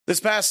This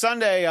past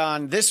Sunday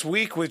on This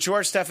Week with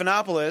George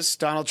Stephanopoulos,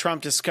 Donald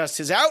Trump discussed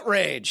his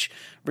outrage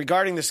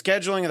regarding the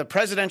scheduling of the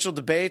presidential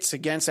debates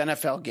against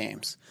NFL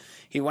games.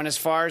 He went as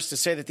far as to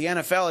say that the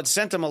NFL had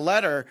sent him a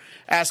letter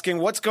asking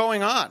what's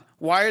going on.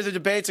 Why are the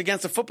debates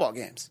against the football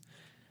games?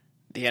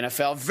 The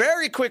NFL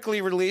very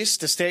quickly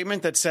released a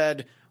statement that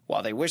said,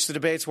 while they wish the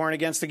debates weren't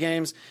against the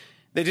games,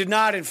 they did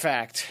not, in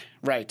fact,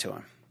 write to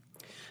him.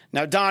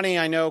 Now, Donnie,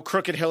 I know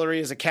Crooked Hillary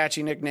is a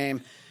catchy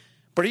nickname,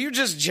 but are you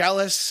just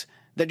jealous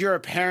that you're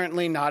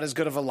apparently not as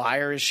good of a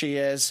liar as she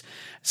is?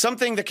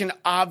 Something that can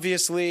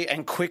obviously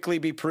and quickly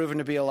be proven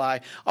to be a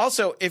lie.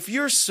 Also, if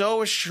you're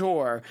so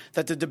sure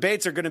that the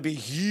debates are going to be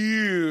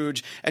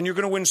huge and you're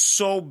going to win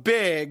so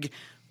big,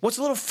 what's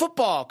a little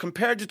football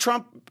compared to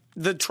Trump?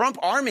 The Trump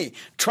army,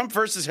 Trump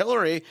versus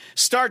Hillary,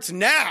 starts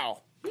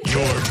now.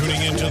 You're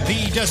tuning into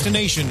the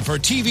destination for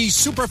TV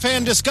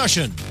superfan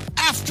discussion,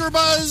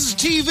 AfterBuzz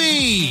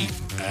TV.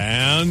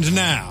 And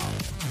now,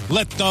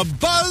 let the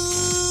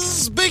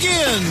buzz begin.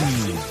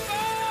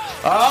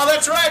 Oh,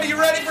 that's right. Are you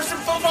ready for some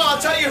football?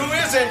 I'll tell you who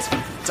isn't.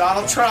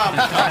 Donald Trump.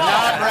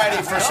 Not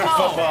ready for some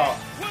football.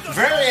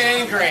 Very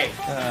angry.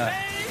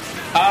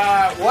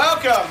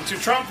 Welcome to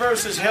Trump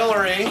versus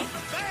Hillary.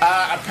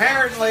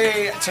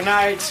 Apparently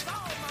tonight,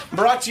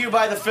 brought to you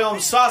by the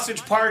film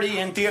Sausage Party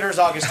in theaters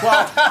August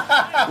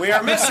 12th. We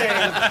are missing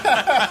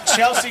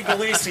Chelsea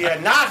Galicia,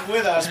 not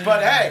with us,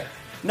 but hey,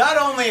 not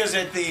only is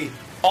it the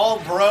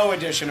all-bro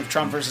edition of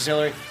Trump versus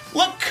Hillary,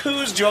 look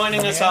who's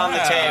joining us on the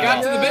table.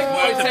 Got to the big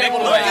boy table.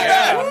 Look at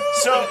that.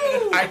 So,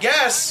 I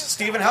guess,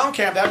 Stephen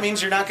Helmkamp, that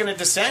means you're not going to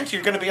dissent.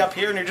 You're going to be up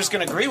here and you're just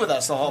going to agree with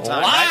us the whole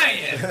time.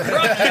 Lying.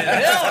 Crooked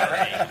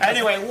Hillary.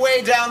 Anyway,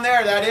 way down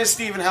there, that is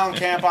Stephen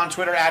Helmkamp on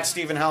Twitter, at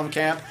Stephen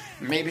Helmkamp.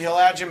 Maybe he'll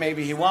add you,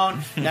 maybe he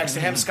won't. Next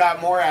to him,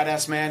 Scott Moore, at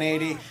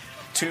SMan80.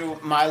 To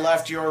my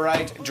left, your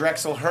right,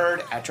 Drexel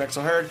Hurd, at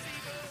Drexel Hurd.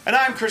 And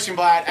I'm Christian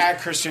Blatt, at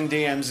Christian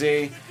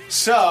DMZ.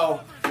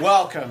 So,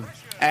 welcome.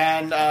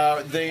 And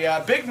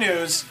the big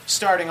news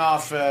starting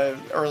off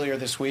earlier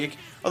this week,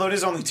 although it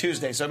is only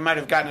Tuesday, so I might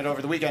have gotten it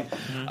over the weekend.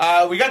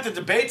 We got the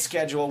debate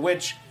schedule,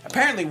 which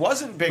apparently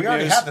wasn't big news. We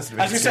already have this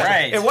debate schedule.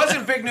 Right. It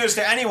wasn't big news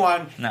to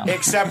anyone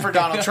except for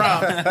Donald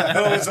Trump,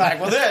 who was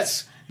like, well,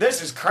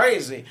 this is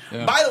crazy.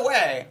 Yeah. By the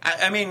way,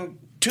 I mean,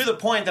 to the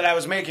point that I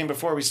was making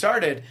before we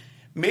started,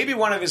 maybe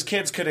one of his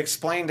kids could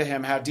explain to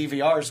him how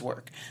DVRs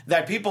work,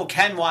 that people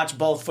can watch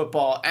both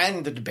football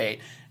and the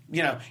debate.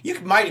 You know, you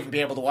might even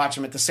be able to watch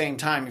them at the same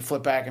time. You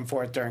flip back and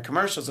forth during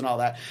commercials and all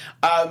that.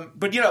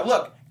 But, you know,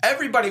 look,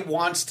 everybody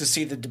wants to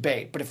see the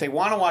debate. But if they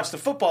want to watch the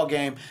football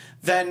game,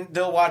 then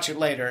they'll watch it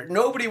later.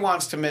 Nobody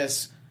wants to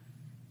miss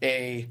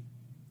a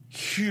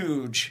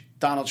huge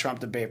Donald Trump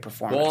debate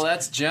performance. Well,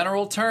 that's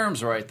general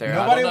terms right there.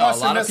 Nobody wants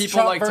a lot to of miss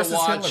people Trump like to versus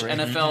watch Hillary.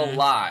 NFL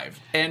live.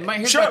 And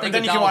here's Sure, my but thing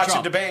then with you can Donald watch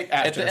Trump. the debate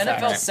after If the the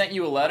fact. NFL sent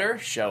you a letter,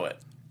 show it.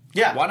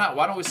 Yeah. Why not?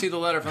 Why don't we see the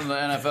letter from the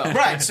NFL?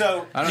 Right,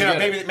 so I don't you know,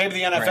 get maybe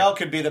the NFL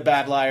could be the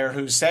bad liar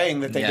who's saying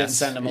that they didn't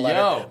send him a letter.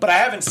 Yo. But I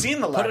haven't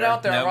seen the letter. Put it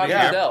out there on Roger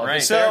yeah. Goodell. Right. If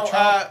it's So there,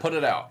 Trump, put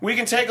it out. We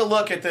can take a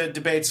look at the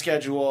debate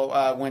schedule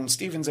when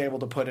Steven's able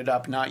to put it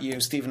up, not you,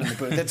 Steven in the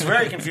booth. It's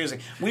very confusing.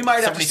 We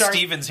might have to start.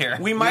 Stevens here.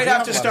 We might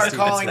have to start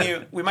calling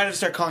you. We might have to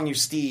start calling you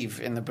Steve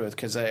in the booth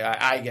because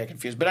I get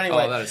confused. But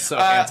anyway, that is so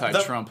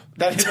anti-Trump.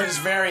 That is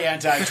very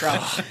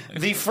anti-Trump.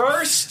 The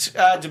first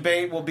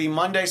debate will be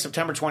Monday,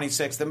 September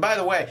 26th. And by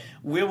the way,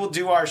 we will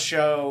do our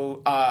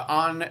show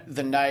on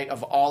the night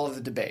of all of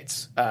the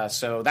debates.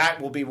 So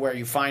that will be where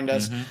you find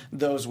us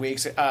those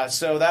weeks.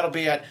 So that'll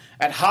be at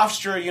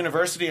Hofstra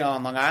University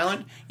on Long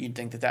Island. You'd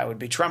think that would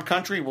be Trump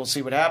country. We'll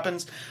see what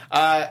happens.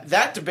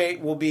 That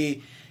debate will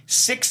be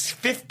 6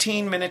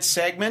 15-minute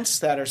segments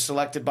that are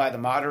selected by the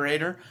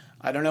moderator.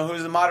 I don't know who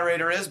the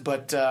moderator is,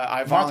 but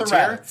I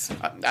volunteer.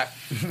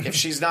 If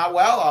she's not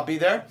well, I'll be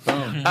there.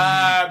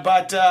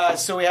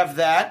 So we have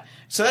that.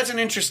 So that's an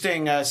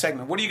interesting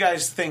segment. What do you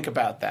guys think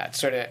about that,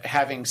 sort of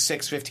having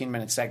 6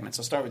 15-minute segments?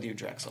 I'll start with you,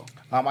 Drexel.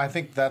 I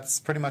think that's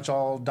pretty much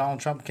all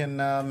Donald Trump can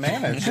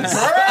manage.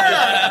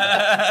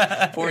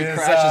 Before he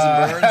crashes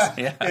and burns.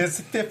 Is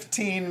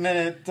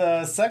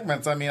 15-minute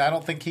segments. I mean, I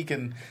don't think he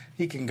can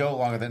go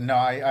longer than. No,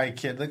 I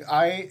kid. Like,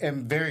 I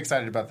am very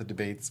excited about the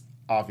debates,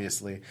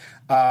 obviously,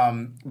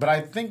 but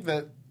I think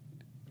that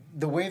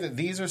the way that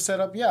these are set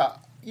up, we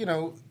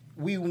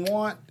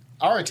want.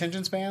 Our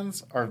attention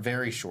spans are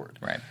very short.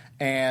 Right.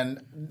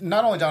 And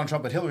not only Donald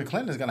Trump, but Hillary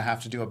Clinton is going to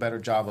have to do a better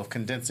job of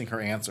condensing her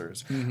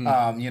answers.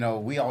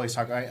 We always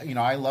talk,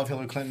 I love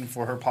Hillary Clinton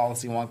for her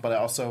policy wonk, but I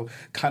also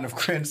kind of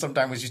cringe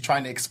sometimes when she's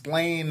trying to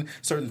explain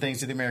certain things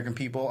to the American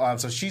people.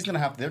 So they're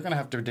going to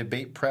have to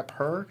debate prep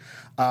her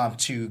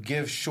to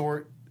give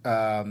short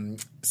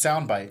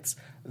sound bites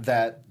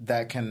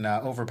that can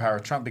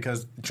overpower Trump,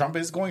 because Trump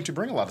is going to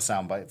bring a lot of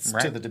sound bites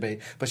to the debate.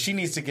 But she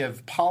needs to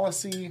give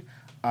policy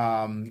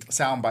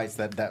sound bites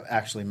that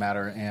actually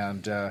matter.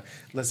 And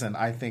listen,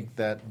 I think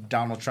that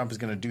Donald Trump is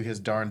going to do his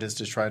darndest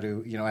to try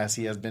to, as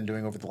he has been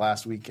doing over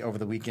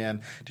the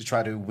weekend, to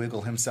try to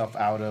wiggle himself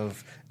out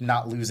of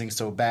not losing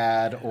so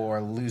bad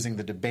or losing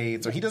the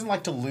debates. Or he doesn't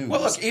like to lose.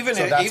 Well, look, even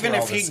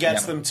if he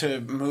gets them to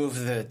move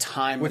the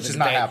time, which of the is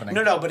debate, not happening.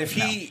 No, but if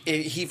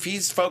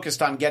he's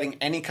focused on getting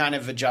any kind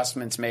of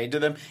adjustments made to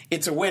them,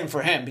 it's a win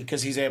for him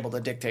because he's able to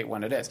dictate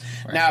when it is.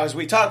 Right. Now, as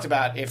we talked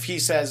about, if he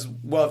says,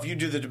 well, if you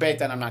do the debate,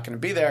 then I'm not going to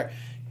be there,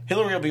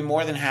 Hillary will be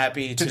more than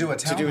happy to do a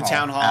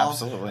town hall,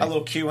 absolutely, a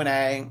little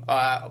Q&A.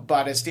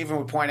 But as Stephen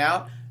would point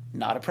out,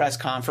 not a press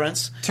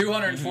conference.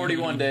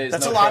 241 days.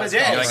 That's a lot of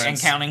days. And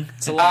counting.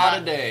 It's a lot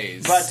of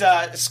days.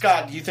 But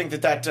Scott, do you think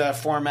that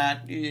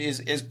format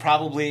is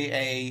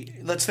probably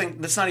let's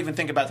not even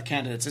think about the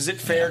candidates. Is it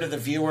fair to the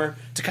viewer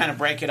to kind of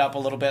break it up a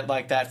little bit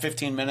like that,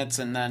 15 minutes,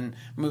 and then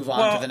move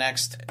on to the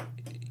next?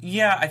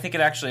 Yeah, I think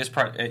it actually is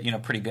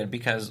pretty good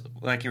because,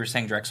 like you were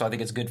saying, Drexel, I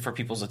think it's good for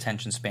people's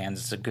attention spans.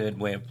 It's a good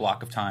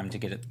block of time to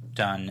get it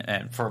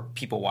done for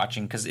people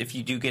watching. Because if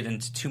you do get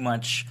into too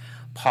much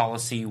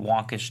policy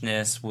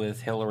wonkishness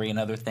with Hillary and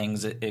other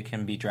things, it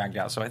can be dragged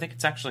out. So I think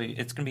it's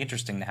going to be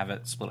interesting to have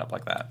it split up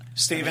like that.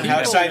 Stephen,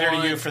 how excited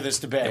are you for this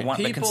debate? They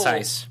want the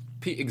concise.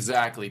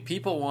 Exactly.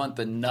 People want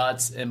the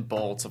nuts and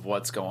bolts of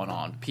what's going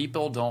on.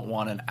 People don't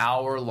want an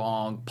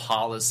hour-long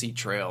policy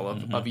trail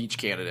of each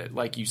candidate,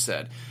 like you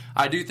said.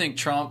 I do think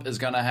Trump is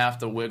going to have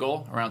to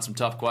wiggle around some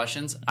tough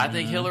questions. I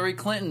think Hillary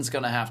Clinton's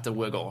going to have to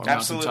wiggle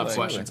around some tough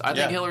questions. I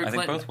think Hillary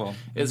Clinton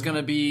is going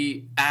to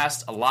be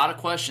asked a lot of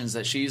questions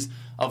that she's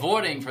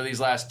avoiding for these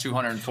last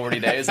 240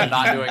 days and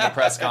not doing a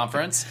press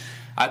conference.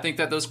 I think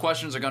that those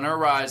questions are going to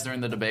arise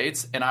during the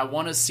debates, and I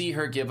want to see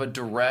her give a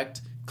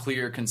direct,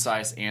 clear,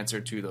 concise answer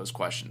to those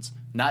questions.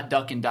 Not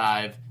duck and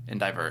dive and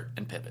divert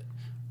and pivot,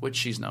 which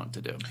she's known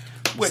to do.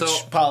 Which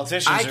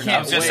politicians are not. I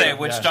was going to say,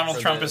 which Donald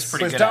Trump is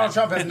pretty good Donald at.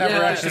 Trump has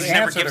never actually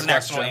answered a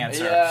question.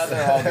 Yeah,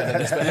 they're all good at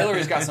this, but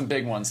Hillary's got some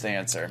big ones to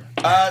answer.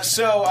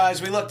 So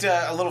as we looked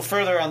a little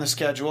further on the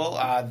schedule,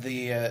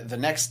 the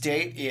next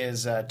date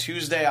is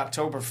Tuesday,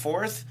 October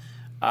 4th.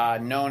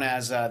 Known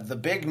as the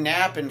Big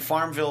Nap in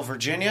Farmville,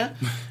 Virginia.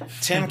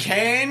 Tim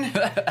Kaine,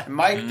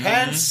 Mike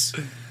Pence,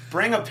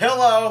 bring a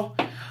pillow.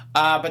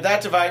 But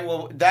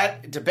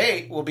that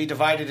debate will be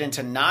divided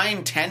into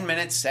 9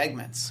 10-minute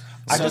segments.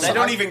 So they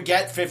don't even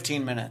get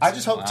 15 minutes. I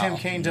just hope Tim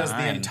Kaine does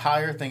the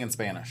entire thing in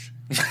Spanish.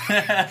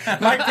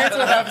 Mike Pence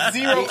will have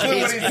zero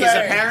clue what he's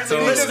saying. Apparently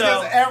he just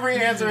does every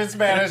answer in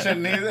Spanish,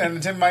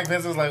 and Mike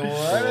Pence was like,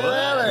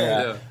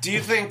 what? Do you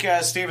think,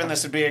 Stephen,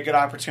 this would be a good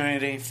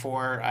opportunity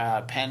for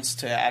Pence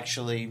to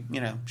actually,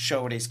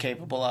 show what he's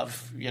capable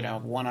of,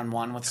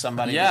 one-on-one with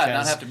somebody? Yeah,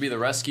 not have to be the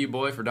rescue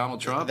boy for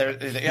Donald Trump.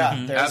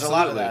 There's a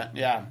lot of that.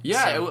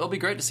 Yeah, it'll be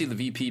great to see the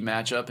VP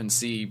matchup and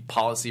see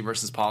policy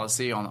versus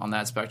policy on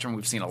that spectrum.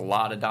 We've seen a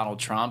lot of Donald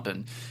Trump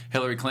and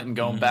Hillary Clinton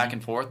going back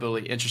and forth. But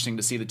it'll be interesting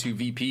to see the two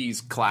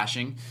VPs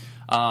clashing.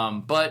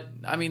 But,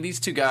 I mean, these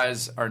two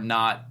guys are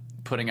not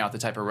putting out the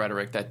type of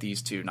rhetoric that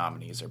these two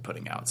nominees are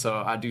putting out. So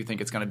I do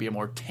think it's going to be a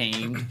more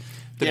tamed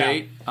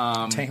debate.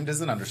 Tamed is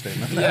an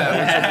understatement.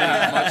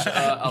 Yeah, which will be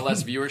much a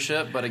less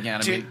viewership. But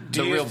again,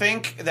 do you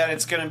think that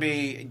it's going to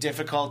be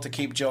difficult to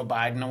keep Joe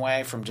Biden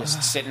away from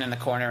just sitting in the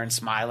corner and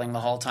smiling the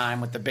whole time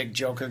with the big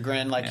Joker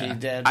grin like he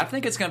did? I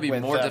think it's going to be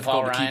more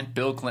difficult to keep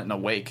Bill Clinton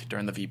awake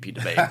during the VP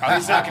debate.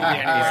 He's not going to be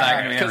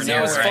anywhere. Because he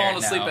was falling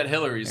asleep at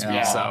Hillary's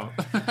speech. So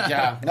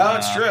no,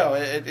 it's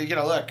true.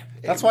 Look.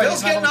 That's why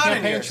Bill's he's not on the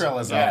getting campaign trail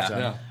as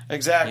often.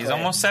 Exactly. He's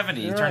almost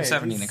 70. He turned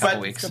 70 in a couple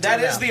weeks. That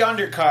is the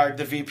undercard,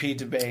 the VP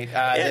debate.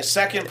 The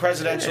second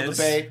presidential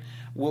debate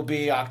will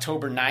be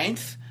October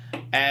 9th.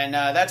 And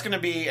that's going to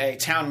be a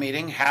town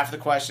meeting. Half the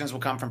questions will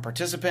come from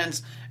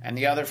participants and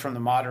the other from the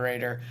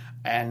moderator.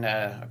 And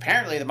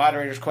apparently the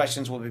moderator's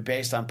questions will be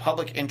based on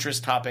public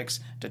interest topics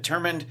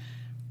determined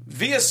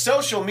via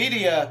social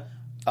media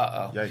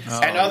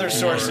and other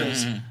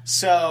sources.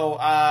 So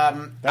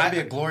that'd be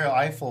a Gloria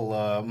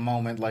Eiffel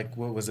moment. Like,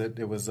 what was it?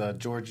 It was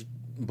George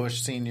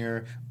Bush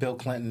Sr., Bill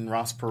Clinton,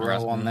 Ross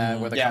Perot on that,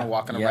 where they're kind of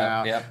walking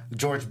around. Yep.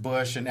 George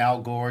Bush and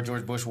Al Gore.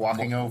 George Bush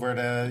walking over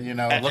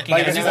to, looking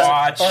at his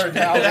watch.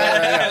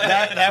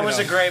 That was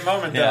a great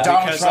moment, though.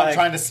 Donald Trump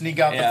trying to sneak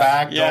out the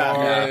back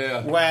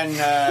door. When,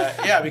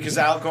 because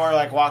Al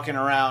Gore, walking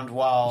around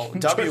while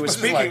W was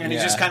speaking, and he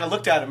just kind of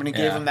looked at him and he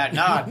gave him that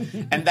nod.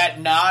 And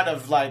that nod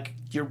of,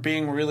 you're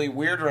being really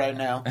weird right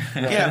now.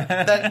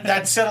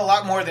 That said a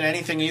lot more than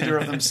anything either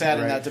of them said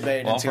in that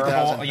debate in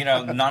 2000.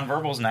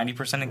 Nonverbal is 90%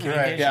 of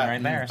communication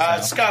right there. So.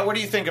 Scott, what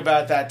do you think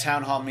about that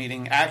town hall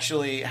meeting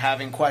actually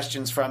having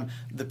questions from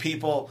the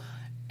people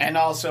and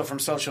also from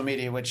social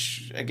media,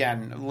 which,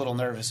 again, a little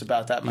nervous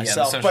about that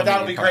myself. But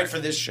that'll be great for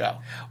this show.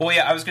 Well,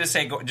 I was going to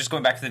say, just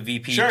going back to the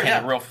VP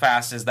real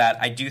fast, is that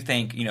I do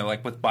think,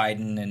 with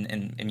Biden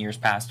and in years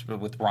past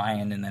with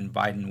Ryan and then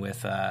Biden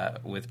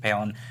with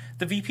Palin,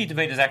 the VP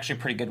debate is actually a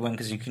pretty good one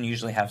because you can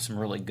usually have some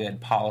really good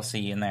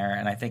policy in there,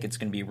 and I think it's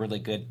going to be a really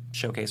good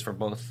showcase for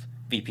both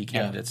VP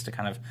candidates to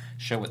kind of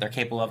show what they're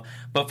capable of.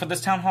 But for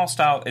this town hall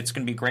style, it's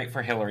going to be great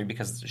for Hillary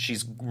because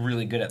she's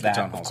really good at that.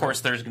 Of course,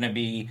 there's going to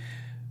be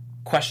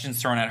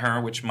questions thrown at her,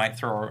 which might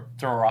throw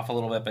her off a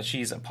little bit, but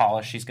she's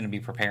polished. She's going to be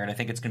prepared. I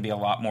think it's going to be a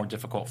lot more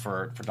difficult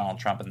for Donald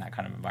Trump in that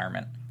kind of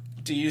environment.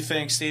 Do you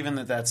think, Stephen,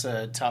 that that's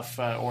a tough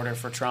order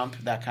for Trump,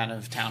 that kind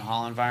of town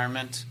hall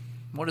environment?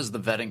 What is the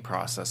vetting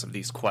process of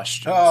these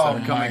questions Oh,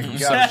 that are coming from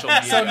God. social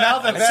media? So now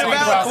the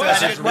vetting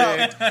process is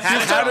rigged.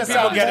 How does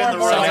people get in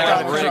the Sounds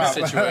like a room? rigged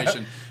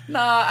situation.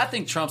 Nah, I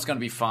think Trump's going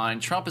to be fine.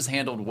 Trump has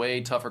handled way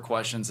tougher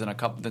questions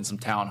than some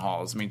town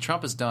halls. I mean,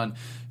 Trump has done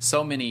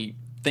so many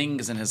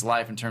things in his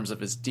life in terms of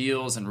his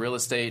deals and real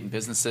estate and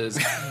businesses.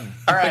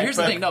 All right, but here's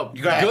the thing: no,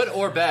 good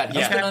or bad,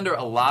 he's been under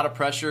a lot of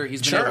pressure.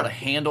 He's been able to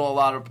handle a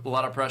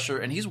lot of pressure,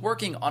 and he's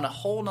working on a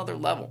whole nother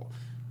level.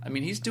 I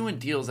mean, he's doing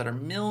deals that are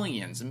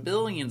millions and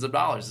billions of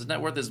dollars. His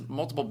net worth is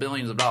multiple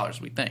billions of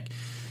dollars, we think.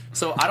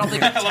 So I don't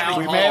think the town hall.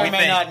 We may or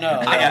may not know.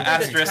 I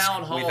don't think the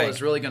town hall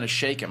is really going to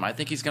shake him. I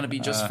think he's going to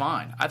be just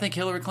fine. I think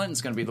Hillary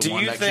Clinton's going to be the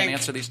one that can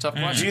answer these tough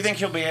questions. Do you think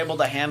he'll be able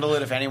to handle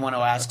it if anyone who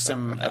asks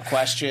him a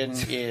question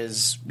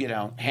is,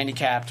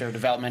 handicapped or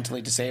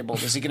developmentally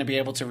disabled? Is he going to be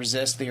able to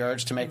resist the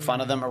urge to make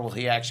fun of them, or will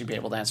he actually be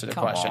able to answer the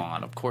question? Come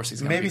on, of course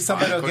he's going to Maybe be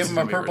somebody fine. will give him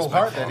a Purple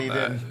Heart that he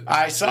didn't.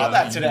 I saw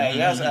that today.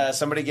 Yes,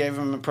 somebody gave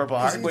him a Purple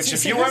Heart. Which,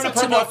 if you were in a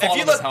It's Purple, no fault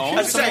of his own.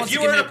 if Someone you wants to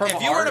were give me a Purple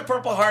if you were in a Heart.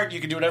 Purple Heart, you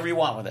can do whatever you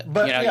want with it.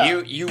 But,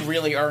 you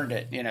really earned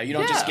it. You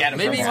don't just get a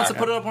maybe Purple he wants to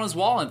Heart. put it up on his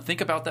wall and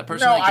think about that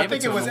person No, that I gave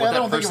think it to it was. him and what I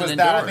don't that think it person was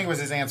that. I endured. think it was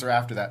his answer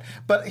after that.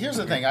 But here's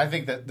the thing: I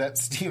think that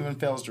Stephen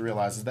fails to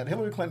realize is that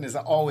Hillary Clinton has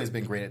always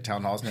been great at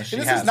town halls. she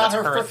this has. is not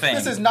That's her. her thing.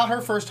 This is not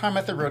her first time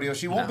at the rodeo.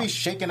 She won't be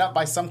shaken up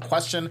by some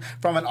question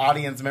from an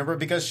audience member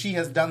because she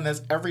has done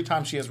this every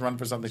time she has run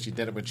for something. She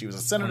did it when she was a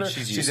senator.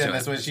 She's She used did to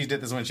this it. when she did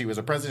this when she was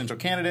a presidential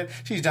candidate.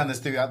 She's done this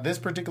throughout this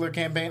particular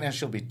campaign, and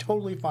she'll be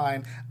totally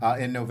fine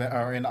in November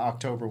or in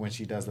October when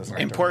she does this. in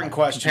Important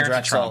October. question, Compared to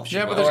Drexel. Trump, she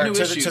Yeah, but Or there's new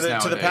to issues the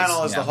nowadays.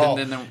 panel as Yeah. the whole.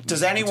 Than in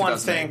Does anyone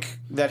 2008. think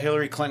that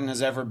Hillary Clinton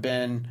has ever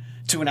been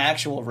to an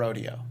actual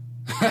rodeo?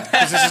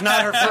 Because this is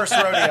not her first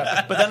rodeo.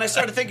 But then I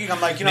started thinking, I'm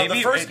like,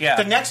 Maybe,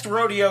 the next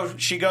rodeo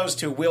she goes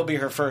to will be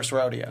her first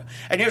rodeo.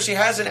 And she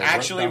hasn't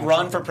actually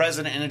run for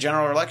president in a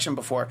general election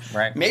before.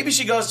 Right. Maybe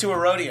she goes to a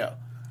rodeo.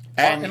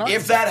 And in if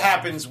Arkansas. that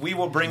happens, we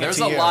will bring There's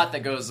it to a you. lot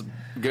that goes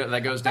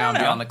down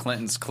beyond the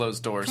Clintons'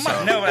 closed doors.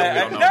 So No, we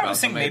don't know I about was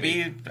them, thinking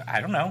maybe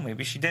I don't know.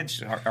 Maybe she did.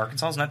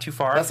 Arkansas is not too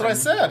far. That's what I from-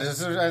 said.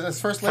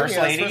 As first lady.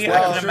 First lady, as I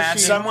first can lady, imagine.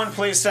 she- Someone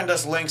please send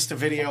us links to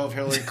video of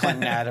Hillary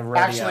Clinton at a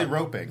rodeo. actually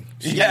roping.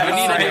 Yeah, We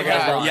need oh, a new my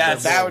God. headline.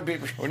 Yes. That would be.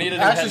 We need a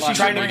new Actually, headline. she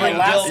trying should to bring bring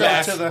a Bill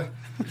back. lasso to the.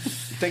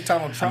 Take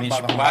Donald I Trump mean, by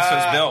she the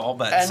lassos Bill,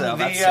 but And so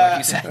that's the, what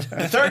you said.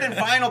 the third and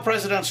final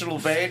presidential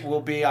debate will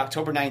be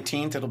October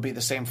 19th. It'll be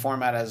the same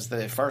format as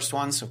the first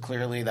one, so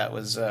clearly that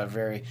was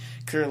very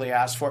clearly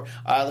asked for.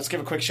 Let's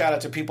give a quick shout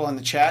out to people in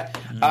the chat.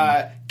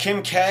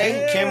 Kim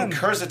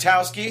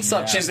Kurzatowski. What's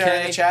up, She's Kim there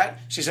in K? the chat.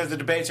 She says the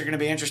debates are going to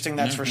be interesting.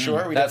 That's for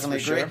sure. We That's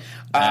definitely for agree. sure.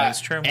 That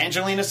is true.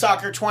 Angelina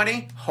Soccer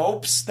 20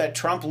 hopes that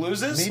Trump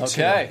loses. Me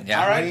too. Okay.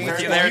 Yeah. All right, Me very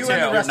too. good. There You too.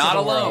 and the rest Not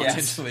of the world. alone.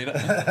 Yes.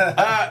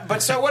 But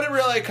so what it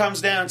really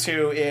comes down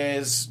to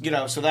is,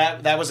 so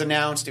that was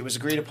announced. It was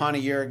agreed upon a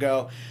year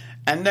ago.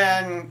 And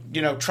then,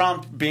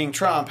 Trump, being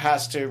Trump,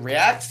 has to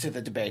react to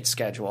the debate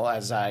schedule,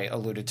 as I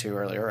alluded to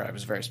earlier. I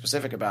was very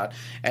specific about.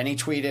 And he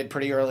tweeted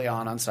pretty early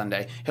on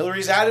Sunday,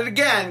 Hillary's at it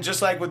again,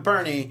 just like with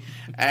Bernie.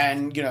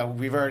 And,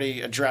 we've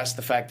already addressed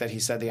the fact that he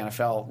said the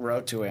NFL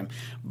wrote to him.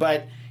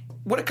 But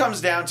what it comes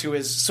down to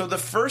is, so the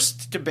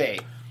first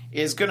debate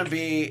is going to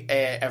be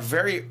a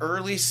very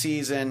early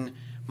season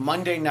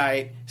Monday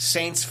night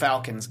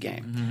Saints-Falcons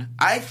game. Mm-hmm.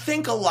 I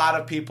think a lot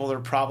of people are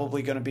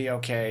probably going to be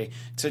okay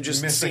to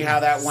just Missing see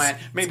how that went.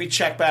 Maybe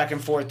check back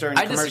and forth during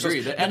I commercials.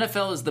 disagree. The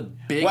NFL is the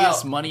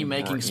biggest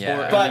money-making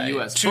sport But in the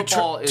U.S. to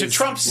Football is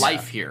Trump's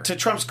life here. To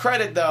Trump's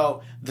credit,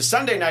 though, the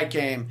Sunday night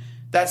game,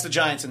 that's the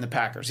Giants and the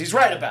Packers. He's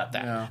right about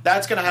that. Yeah.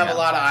 That's going to have a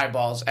lot of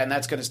eyeballs, and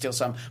that's going to steal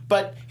some.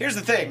 But here's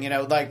the thing,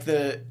 like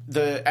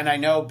and I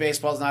know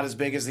baseball's not as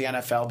big as the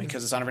NFL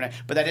because it's on every night,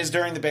 but that is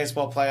during the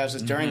baseball playoffs,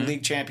 it's during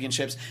league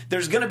championships.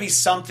 There's going to be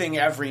something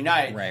every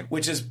night, Right.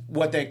 which is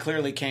what they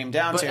clearly came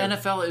down But to.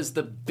 NFL is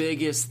the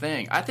biggest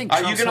thing. I think. Are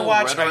you Trump's going to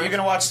whole watch? Are rhetoric- you going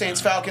to watch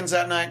Saints Falcons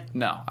that night?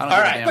 No, I don't. All give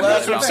a right, damn well, about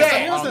that's what I'm it. saying. I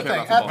Here's don't the care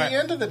thing. about At football. the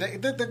end of the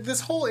day, this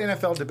whole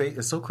NFL debate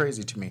is so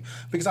crazy to me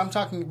because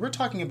we're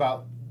talking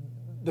about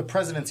the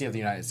presidency of the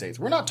United States.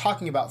 We're not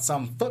talking about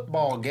some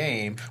football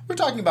game. We're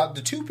talking about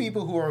the two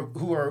people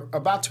who are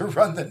about to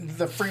run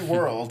the free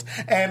world,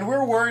 and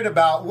we're worried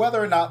about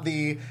whether or not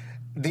the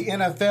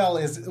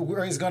NFL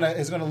is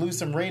going to lose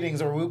some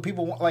ratings or will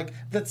people like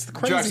that's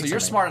crazy. Drexler, to you're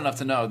me. smart enough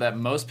to know that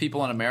most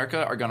people in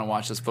America are going to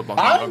watch this football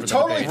game I'm over the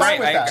totally debate. fine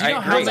with Right, that. do you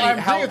know how many- I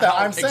agree with that. how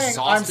I'm saying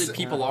exhausted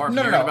people are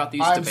no, hearing about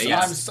these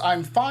debates?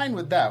 I'm fine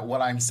with that.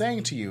 What I'm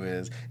saying to you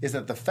is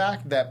that the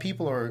fact that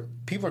people are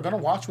going to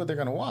watch what they're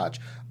going to watch,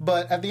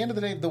 but at the end of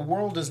the day, the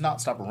world does not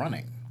stop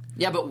running.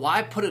 Yeah, but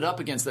why put it up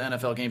against the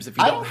NFL games if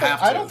you don't have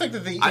to? I don't think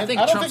that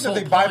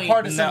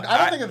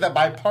the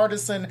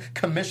bipartisan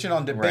commission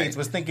on debates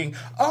was thinking,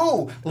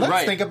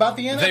 let's think about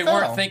the NFL. They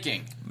weren't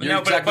thinking. You're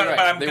exactly right.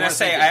 But I'm going to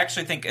say, I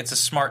actually think it's a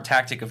smart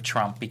tactic of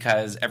Trump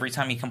because every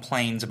time he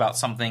complains about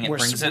something, we're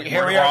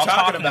all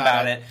talking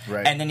about it.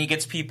 Right. And then he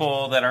gets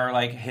people that are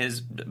like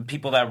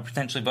people that are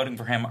potentially voting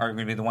for him are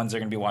going to be the ones that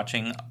are going to be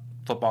watching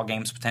football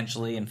games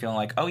potentially and feeling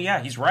like, oh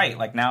yeah, he's right.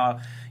 Like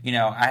now,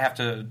 I have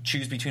to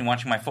choose between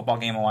watching my football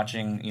game and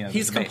watching,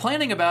 He's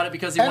complaining about it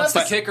because he wants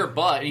to kick her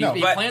butt. He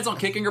plans on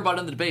kicking her butt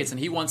in the debates, and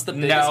he wants the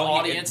biggest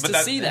audience to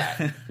see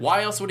that.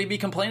 Why else would he be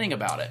complaining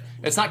about it?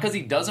 It's not because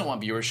he doesn't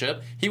want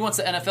viewership. He wants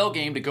the NFL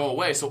game to go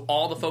away, so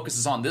all the focus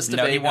is on this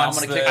debate, and I'm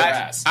going to kick her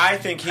ass. I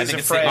think he's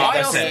afraid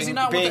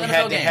of being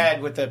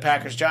head-to-head with the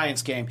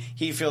Packers-Giants game.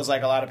 He feels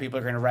like a lot of people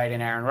are going to write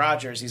in Aaron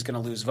Rodgers. He's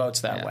going to lose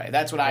votes that way.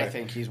 That's what I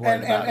think he's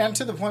worried about. And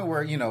to the point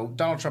where,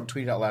 Donald Trump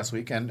tweeted out last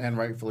week, and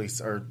rightfully,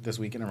 or this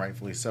weekend, and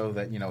rightfully so,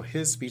 that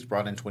his speech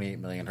brought in 28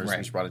 million, her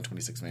speech brought in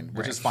 26 million,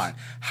 which is fine.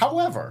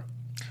 However,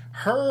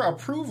 her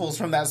approvals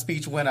from that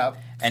speech went up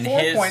 4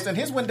 points, and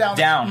his went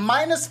down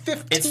minus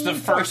 15. It's the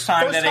first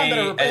time that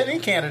any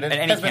candidate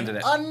has been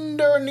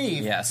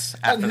underneath. Yes,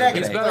 a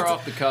negative. He's better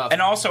off the cuff.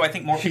 And also, I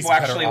think more people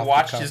actually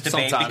watched his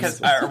debate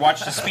or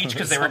watched his speech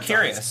because they were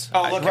curious.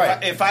 Oh, look,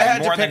 if I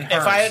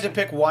had to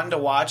pick one to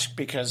watch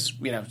because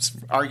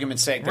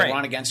argument's sake they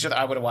run against each other,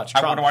 I would have watched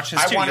Trump. I would have watched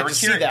his too. I wanted to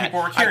see that.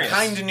 People were curious. I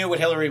kind of knew what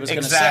Hillary was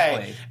going to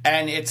say,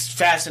 and it's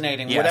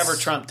fascinating. Whatever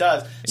Trump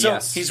does, so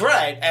he's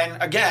right.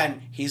 And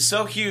again, he's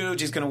so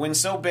huge, he's going to win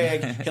so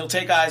big, he'll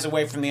take eyes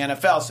away from the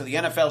NFL. So the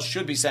NFL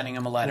should be sending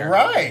him a letter,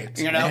 right?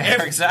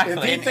 Exactly.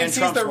 If he thinks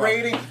he's the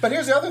rating, but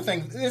here's the other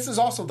thing: this is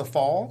also the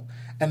fall.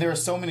 And there are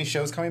so many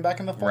shows coming back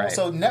in the fall.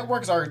 So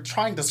networks are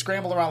trying to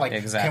scramble around like,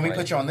 can we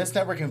put you on this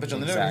network? Can we put you on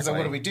the network? So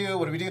what do we do?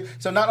 What do we do?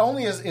 So not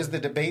only are the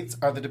debates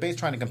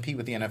trying to compete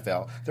with the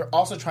NFL, they're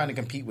also trying to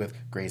compete with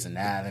Grey's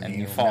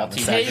Anatomy. And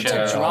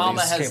cable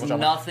drama has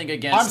nothing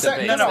against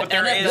debates. No,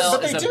 there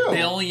NFL is a $1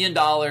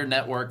 billion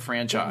network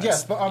franchise.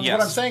 Yes, but what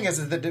I'm saying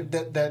is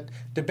that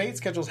debate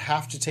schedules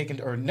have to take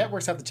into, or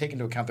networks have to take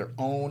into account their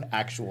own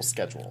actual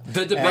schedule.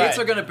 The debates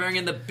are going to bring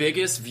in the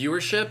biggest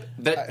viewership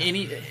that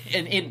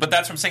but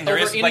that's what I'm saying. There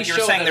is, like you're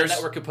saying,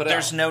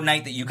 there's no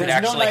night that you could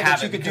actually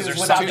have it because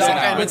there's something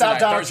without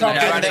Donald Trump.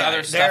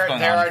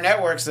 There are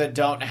networks that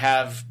don't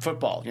have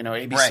football.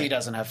 ABC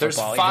doesn't have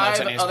football. There's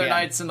 5 other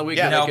nights in the week.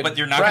 No, but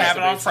you're not going to have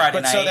it on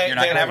Friday night. You're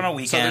not going to have it on a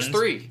weekend. So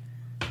there's 3.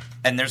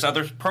 And there's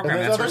other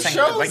programs. That's what we're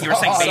saying. Like you were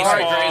saying,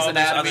 baseball, Grey's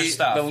Anatomy, other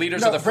stuff. The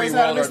leaders of the free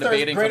world are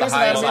debating for the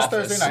highest office.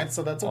 Thursday night,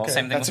 so that's okay.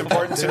 Same thing that's with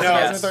important to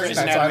know.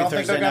 Thursday night, so I don't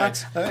think they're going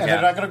to. And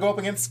they're not going to go up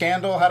against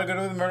Scandal, How to Go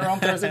to the Murder on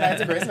Thursday nights,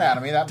 and Grey's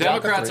Anatomy.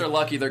 Democrats are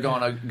lucky they're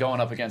going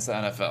up against the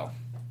NFL.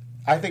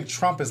 I think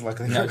Trump is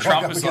lucky. No,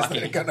 Trump is lucky.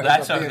 That's what I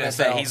was going to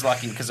say. He's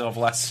lucky because of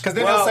less. Because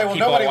then they'll say, "Well,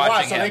 nobody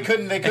watched, so they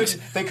couldn't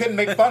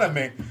make fun of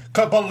me."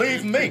 Because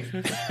believe me,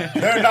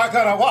 they're not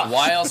going to watch.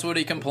 Why else would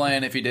he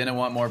complain if he didn't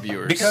want more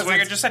viewers? Because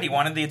Wigger just said he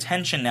wanted the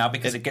attention now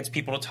because it gets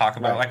people to talk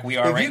about like we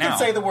are right now. If you can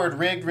say the word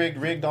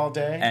rigged all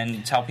day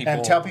and tell people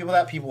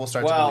that, people will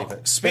start to believe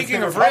it.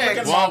 Speaking of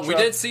rigged, we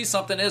did see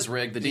something is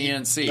rigged. The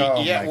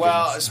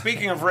DNC.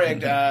 Speaking of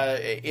rigged,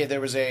 there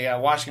was a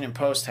Washington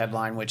Post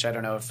headline, which I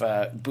don't know if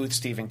Booth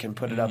Stephen can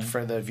put it up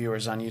for the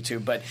viewers on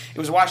YouTube, but it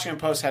was a Washington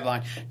Post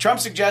headline. Trump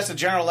suggests the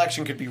general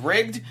election could be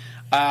rigged.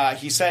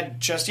 He said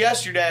just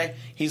yesterday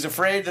he's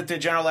afraid that the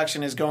general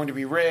election is going to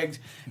be rigged.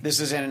 This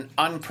is an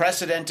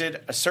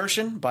unprecedented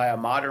assertion by a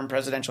modern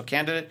presidential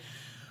candidate,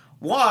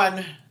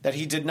 one that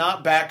he did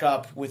not back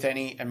up with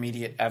any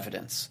immediate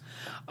evidence.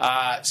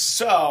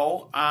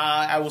 So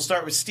I will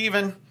start with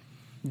Stephen.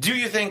 Do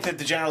you think that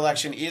the general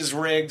election is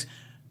rigged,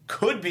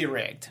 could be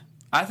rigged?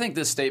 I think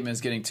this statement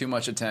is getting too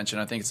much attention.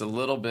 I think it's a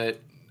little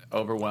bit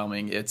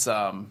overwhelming. It's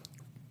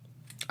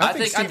I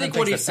think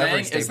what he's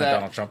saying is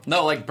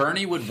that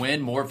Bernie would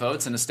win more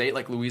votes in a state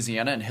like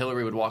Louisiana and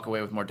Hillary would walk away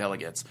with more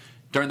delegates.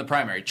 During the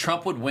primary,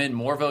 Trump would win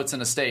more votes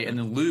in a state and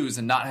then lose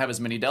and not have as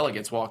many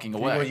delegates walking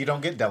away. Well, you don't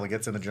get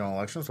delegates in the general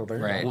election, so there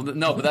you go. Well,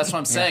 no, but that's what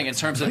I'm saying. In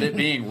terms of it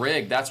being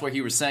rigged, that's what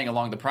he was saying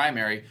along the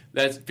primary.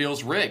 That it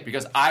feels rigged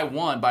because I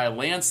won by a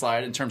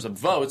landslide in terms of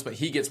votes, but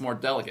he gets more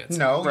delegates.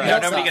 Nobody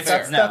gets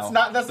that's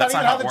not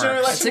even how the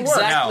general election works.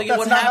 That's exactly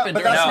what happened.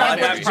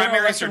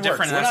 Primaries are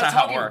different, and that's not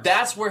how it works.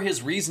 That's where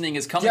his reasoning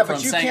is coming from,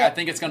 saying I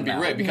think it's going to be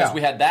rigged because we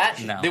had that,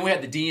 then we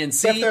had the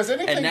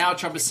DNC, and now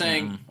Trump is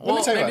saying,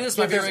 well, maybe this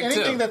might be rigged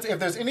too.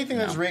 If there's anything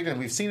that's rigged, and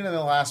we've seen it in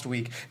the last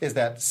week, is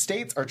that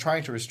states are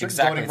trying to restrict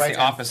voting rights.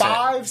 And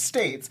 5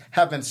 states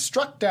have been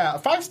struck down.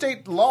 5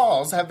 state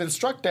laws have been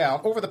struck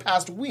down over the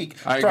past week.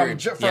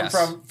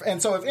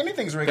 And so if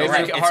anything's rigged, it's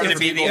going to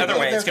be the other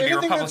way. It's going to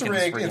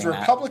be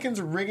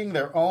Republicans rigging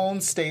their own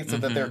states so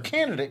that their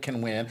candidate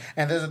can win,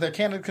 and that their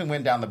candidate can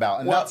win down the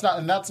ballot. And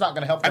that's not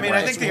going to help. I mean,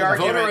 I think the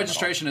argument voter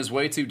registration is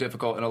way too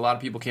difficult, and a lot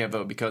of people can't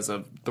vote because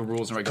of the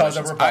rules and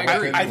regulations.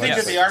 I think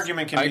that the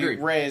argument can be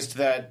raised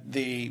that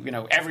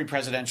every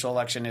presidential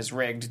election is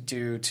rigged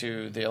due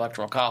to the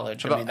Electoral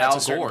College. About I mean, that's Al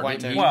a certain Gore, point.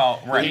 didn't to- he? Well,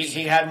 right.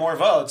 He had more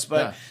votes,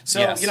 but Yeah. so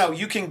Yes.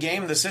 you can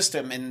game the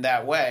system in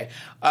that way.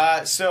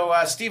 So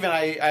Stephen,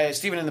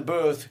 Steve in the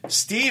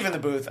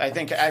booth, I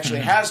think actually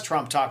has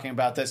Trump talking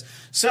about this.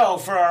 So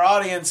for our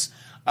audience.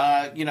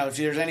 If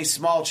there's any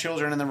small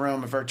children in the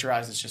room, avert your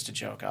eyes. It's just a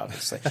joke,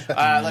 obviously.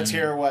 Let's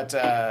hear what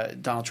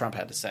Donald Trump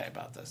had to say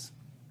about this.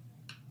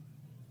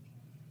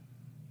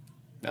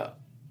 No.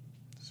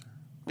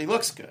 He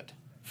looks good.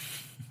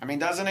 I mean,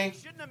 doesn't he?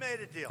 Shouldn't have made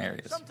a deal. There he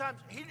is. Sometimes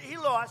he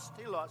lost.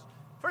 He lost.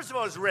 First of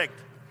all, it's rigged.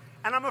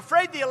 And I'm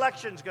afraid the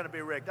election's going to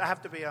be rigged. I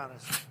have to be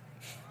honest.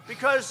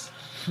 Because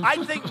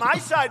I think my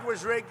side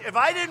was rigged. If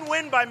I didn't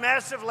win by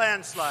massive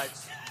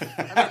landslides, I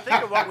mean,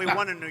 think of what we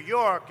won in New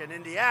York and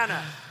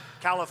Indiana,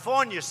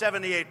 California,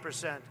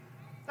 78%.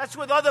 That's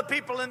with other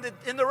people in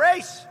the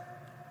race.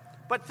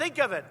 But think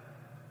of it.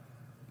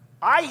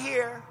 I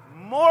hear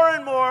more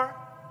and more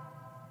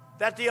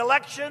that the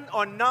election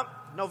on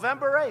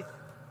November 8th,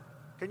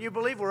 can you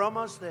believe we're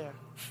almost there?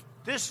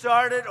 This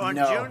started on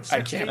No, June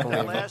I can't 16th believe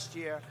of it. last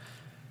year.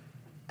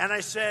 And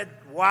I said,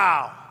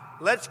 wow,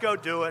 let's go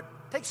do it.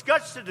 Takes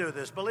guts to do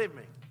this, believe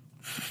me.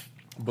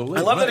 I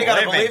love that he got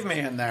to Believe believe me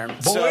in there.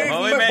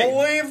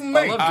 Believe me.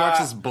 I love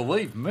Drex's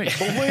believe me.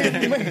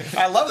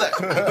 I love that.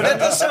 But it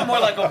does sound more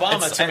like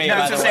Obama to me. No,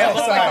 by to the say way. a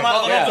little,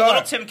 Sorry.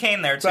 little Tim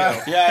Kaine there too.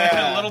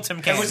 Yeah. Little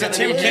Tim Kaine. It was a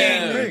Tim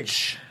Kaine.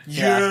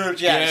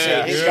 Huge.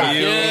 Yeah, see, he's got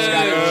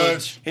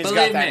it. He's got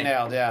Believe that me.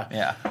 nailed. Yeah.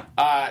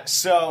 Yeah.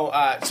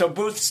 So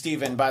Booth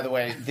Stephen, by the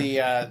way,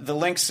 the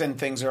links and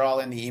things are all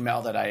in the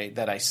email that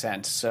I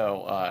sent.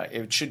 So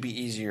it should be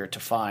easier to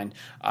find.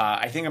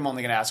 I think I'm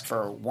only going to ask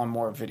for one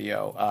more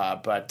video,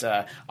 but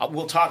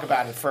we'll talk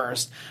about it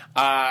first.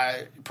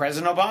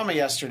 President Obama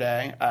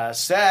yesterday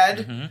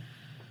said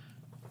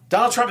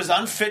Donald Trump is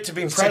unfit to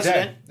be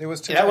president. It was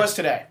today. That was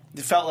today.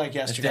 It felt like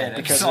yesterday.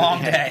 It's a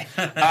long day.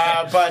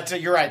 But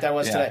you're right. That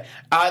was Yeah. today.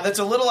 That's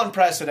a little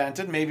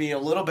unprecedented, maybe a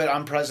little bit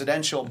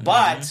unpresidential,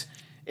 but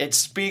it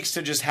speaks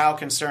to just how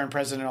concerned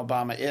President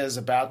Obama is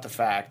about the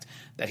fact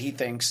that he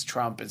thinks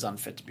Trump is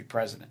unfit to be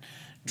president.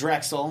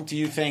 Drexel, do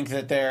you think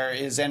that there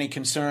is any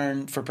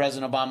concern for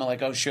President Obama,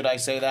 like, oh, should I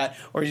say that?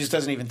 Or he just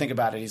doesn't even think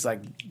about it? He's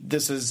like,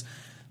 this is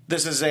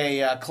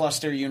a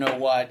cluster, you know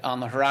what, on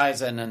the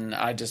horizon, and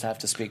I just have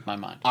to speak my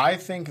mind. I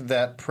think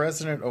that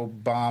President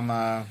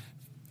Obama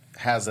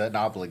has an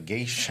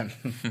obligation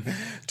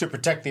to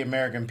protect the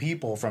American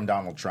people from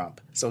Donald Trump.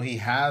 So he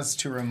has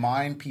to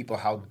remind people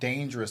how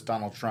dangerous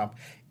Donald Trump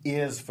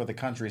is for the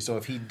country. So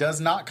if he does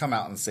not come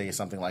out and say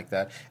something like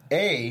that,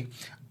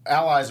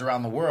 allies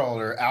around the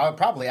world are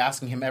probably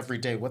asking him every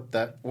day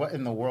what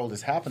in the world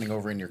is happening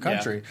over in your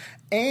country.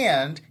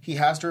 And he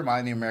has to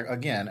remind the American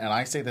again, and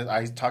I say that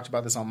I talked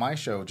about this on my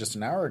show just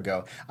an hour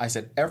ago. I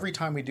said every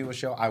time we do a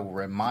show, I will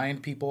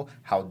remind people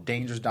how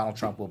dangerous Donald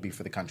Trump will be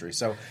for the country.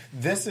 So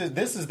this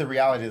is the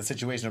reality of the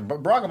situation.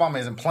 But Barack Obama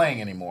isn't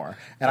playing anymore,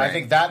 and I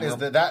think that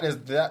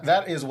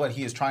is what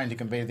he is trying to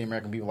convey to the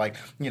American people. Like,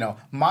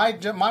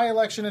 my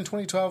election in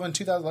 2012 and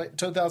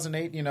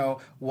 2008,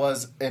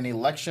 was an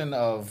election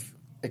of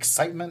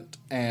excitement,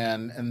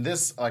 and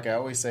this, like I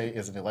always say,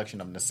 is an election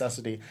of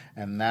necessity,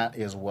 and that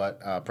is what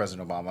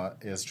President Obama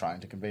is trying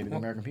to convey to the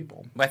American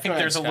people. But I think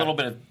there's a little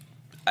bit of,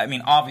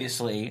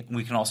 obviously,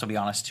 we can also be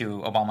honest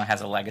too, Obama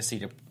has a legacy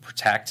to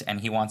protect, and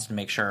he wants to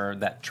make sure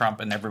that Trump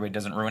and everybody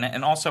doesn't ruin it.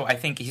 And also, I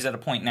think he's at a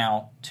point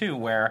now, too,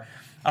 where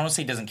I don't want to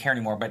say he doesn't care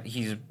anymore, but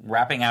he's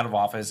wrapping out of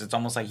office. It's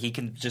almost like he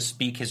can just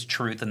speak his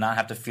truth and not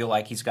have to feel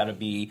like he's got to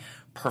be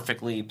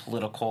perfectly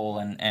political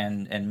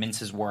and mince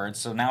his words.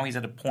 So now he's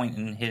at a point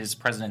in his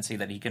presidency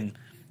that he can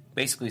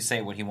basically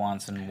say what he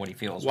wants and what he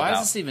feels. Why is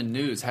this even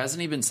news? Hasn't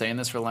he been saying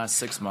this for the last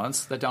 6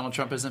 months that Donald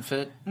Trump isn't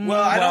fit?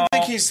 Well, I don't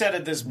think he said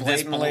it this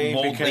blatantly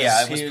because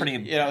it was pretty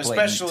blatant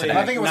especially. today. And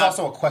I think it was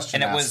also a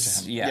question And it asked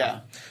was, to him. yeah.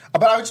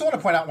 But I just want to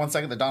point out one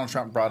second that Donald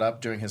Trump brought up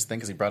during his thing,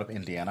 because he brought up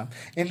Indiana.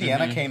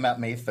 Indiana came out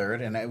May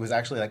 3rd, and it was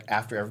actually like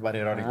after everybody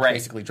had already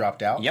basically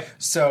dropped out. Yep.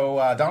 So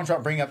Donald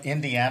Trump bringing up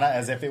Indiana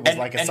as if it was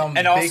some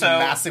big, also,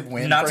 massive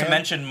win not for to him.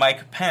 mention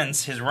Mike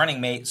Pence, his running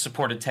mate,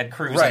 supported Ted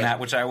Cruz Right. in that,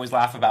 which I always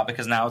laugh about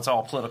because now it's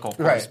all political. Of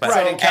course. Right. But,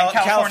 Right, and and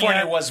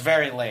California was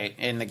very late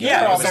in the game.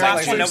 Yeah, it was So the last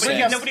like, one.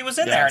 so Nobody was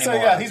in there So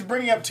anymore. he's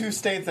bringing up two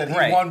states that he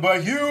Right. won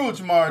by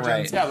huge margins.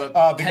 Right. Yeah,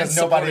 but because Pence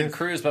nobody supported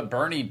Cruz, but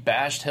Bernie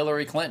bashed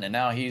Hillary Clinton, and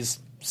now he's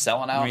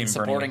selling out mean and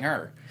supporting Bernie?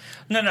 her.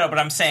 No, but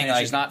I'm saying And like,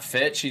 she's not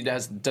fit. She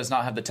does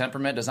not have the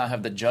temperament. Does not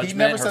have the never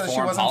judgment. said Her that she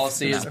foreign wasn't-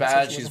 policy no. is She bad.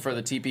 wasn't- She's for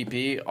the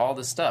TPP. All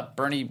this stuff.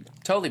 Bernie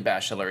totally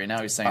bashed Hillary.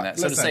 Now he's saying that.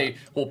 So listen. to say,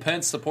 well,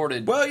 Pence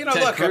supported. Well, Ted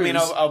look, Cruz,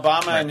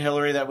 Obama and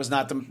Hillary, that was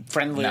not the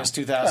friendliest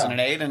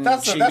 2008, and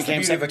That's the she beauty became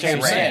of a Secretary of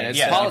campaign. State. It's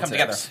yeah, they politics. come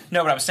together.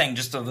 No, but I'm saying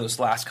just of those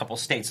last couple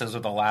states, those are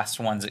the last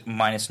ones,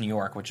 minus New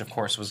York, which of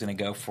course was going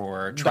to go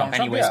for Trump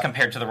anyways, yeah.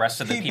 compared to the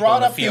rest of the he people brought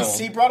in the up field.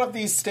 he brought up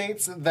these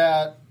states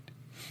that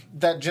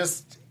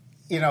just,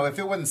 if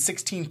it wasn't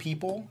 16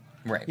 people,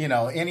 Right.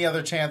 any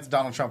other chance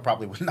Donald Trump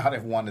probably would not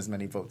have won as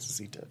many votes as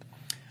he did.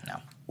 No.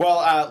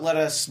 Well, let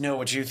us know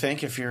what you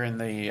think if you're in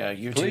the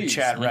YouTube Please.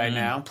 chat right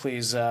now.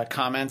 Please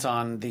comment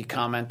on the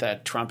comment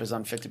that Trump is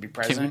unfit to be Can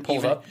president. we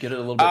pull it up? Get it a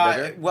little bit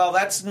bigger? Well,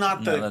 that's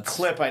not the that's-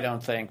 clip, I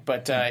don't think.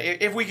 But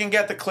if we can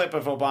get the clip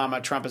of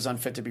Obama, Trump is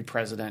unfit to be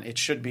president, there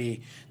should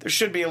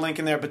be a link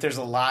in there, but there's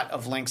a lot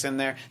of links in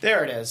there.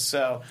 There it is.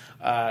 So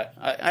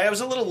I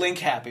was a little link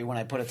happy when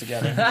I put it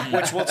together,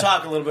 which we'll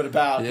talk a little bit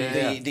about,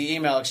 the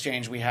email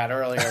exchange we had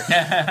earlier.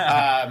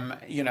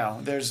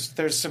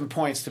 There's some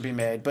points to be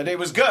made, but it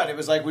was good. It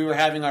was like we were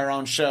having our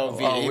own show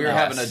via email. We were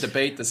having a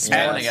debate this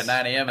morning at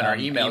 9 a.m. in our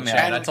email chat.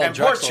 And I told and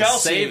poor Drexel,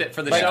 Chelsea, save it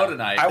for the show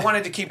tonight. I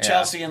wanted to keep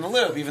Chelsea in the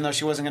loop, even though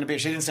she wasn't going to be here.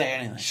 She didn't say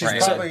anything.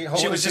 She's probably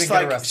hoping she was she just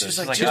didn't get like, arrested. she was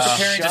Like, like,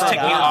 just shut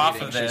take me up.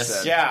 off of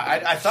this.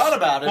 Yeah, I thought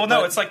about it. Well, no,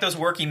 but- it's like those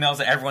work emails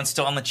that everyone's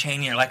still on the chain.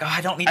 And you're like, oh,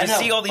 I don't need I to know.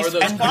 see all these Or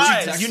those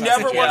replies. text You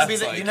never messages. want to be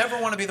It's the, like- you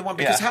never want to be the one,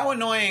 because Yeah. how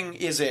annoying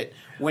is it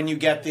when you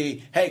get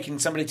the, hey, can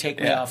somebody take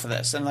me Yeah. off of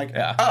this? And like,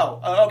 Yeah.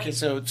 okay,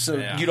 so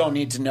you don't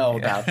need to know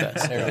about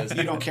this. There it is.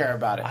 You don't care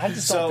about it. I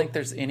just So- don't think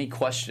there's any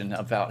question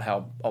about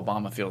how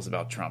Obama feels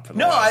about Trump. For the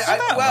No, last-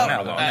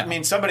 I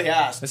mean, somebody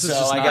asked. This is so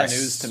just I not guess,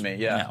 news to me.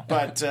 Yeah. No.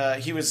 But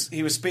he was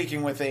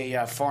speaking with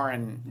a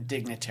foreign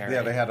dignitary.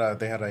 Yeah, they had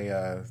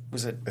a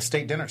Was it? a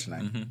state dinner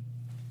tonight.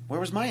 Where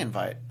was my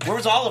invite? Where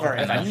was all of our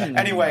invite?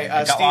 Anyway,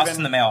 Got lost in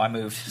Stephen, the mail. I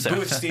moved. So.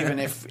 Booth Stephen,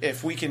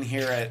 if we can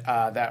hear it,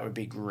 that would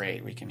be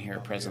great. We can hear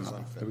it presently.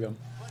 There we go.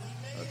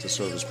 To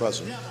serve as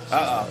president.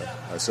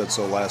 I said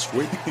so last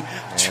week,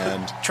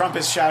 and Trump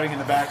is shouting in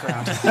the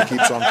background. he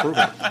keeps on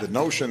proving it. The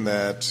notion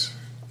that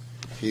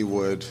he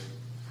would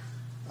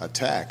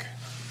attack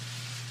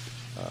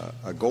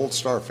a Gold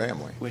Star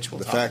family, Which we'll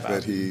the talk fact about.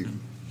 that he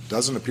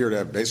doesn't appear to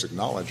have basic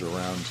knowledge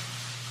around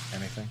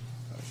Anything?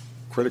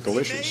 critical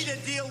Made issues.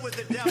 a deal with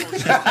the devil.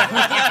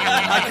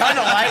 I kind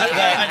of like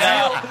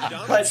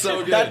that. But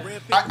So good.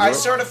 that, I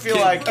sort of feel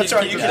like. I'm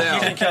sorry, keep you it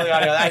can down. kill the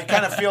audio. I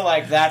kind of feel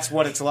like that's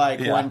what it's like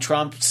when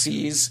Trump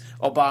sees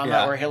Obama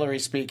Yeah. or Hillary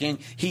speaking.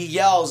 He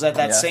yells at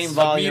that Yes. same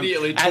volume,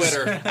 Immediately as,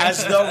 Twitter.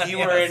 as though he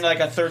were in like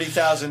a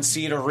 30,000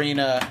 seat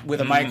arena with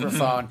a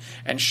microphone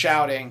and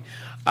shouting.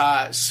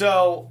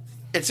 So.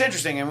 It's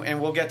interesting, and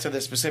we'll get to the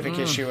specific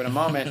issue in a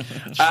moment.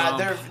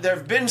 There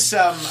have been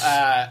some,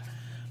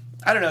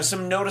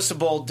 some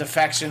noticeable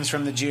defections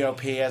from the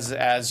GOP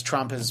as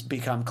Trump has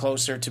become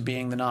closer to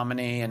being the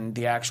nominee and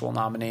the actual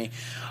nominee.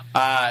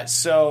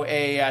 So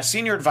a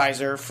senior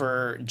advisor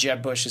for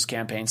Jeb Bush's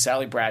campaign,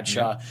 Sally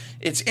Bradshaw,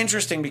 it's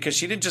interesting because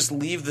she didn't just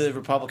leave the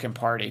Republican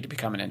Party to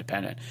become an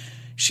independent.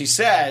 She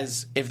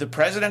says if the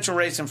presidential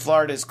race in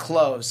Florida is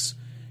close,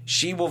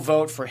 she will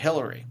vote for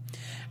Hillary.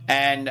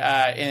 And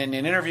in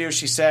an interview,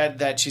 she said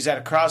that she's at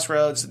a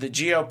crossroads. The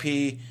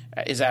GOP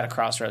is at a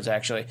crossroads,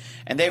 actually.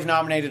 And they've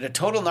nominated a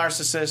total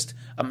narcissist,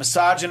 a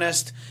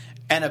misogynist,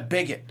 and a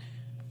bigot.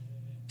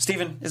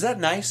 Stephen, is that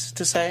nice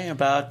to say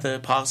about the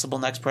possible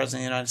next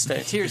president of the United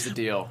States? Here's the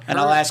deal. And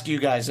I'll ask you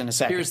guys in a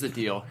second. Here's the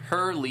deal.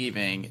 Her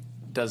leaving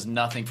does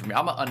nothing for me.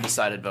 I'm an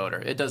undecided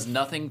voter. It does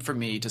nothing for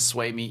me to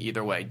sway me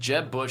either way.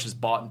 Jeb Bush is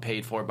bought and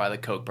paid for by the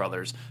Koch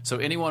brothers. So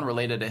anyone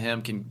related to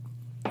him can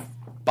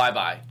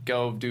bye-bye.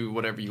 Go do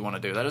whatever you want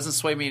to do. That doesn't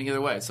sway me in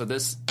either way. So the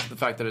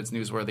fact that it's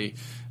newsworthy,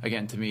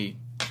 again, to me,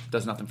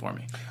 does nothing for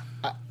me.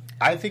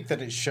 I think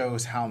that it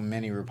shows how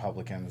many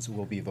Republicans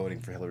will be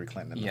voting for Hillary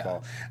Clinton in the Yeah.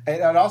 fall.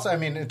 And also, I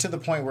mean, to the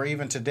point where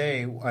even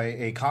today,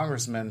 a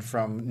congressman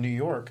from New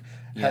York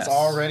has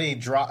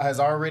Yes.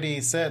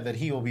 already said that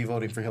he will be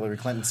voting for Hillary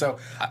Clinton. So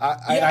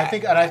I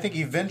think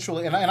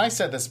eventually, and I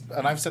said this,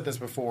 and I've said this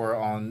before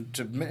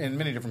in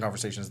many different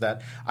conversations,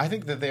 that I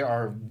think that there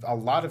are a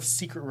lot of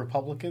secret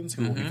Republicans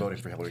who will be voting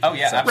for Hillary Oh, Clinton.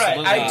 yeah, So-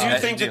 absolutely. Right, I Yeah, do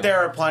think that there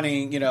are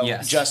plenty,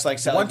 Yes. just like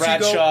Sally Once you go-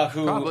 Bradshaw,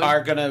 who Probably.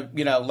 are going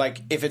to,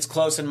 like, if it's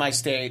close in my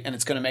state and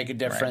it's going to make a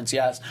difference,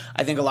 yes.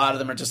 I think a lot of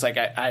them are just like,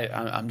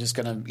 I'm just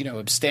going to,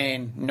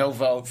 abstain, no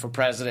vote for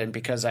president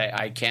because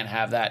I can't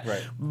have that.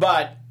 Right.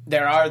 But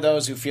there are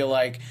those who feel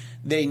like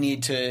they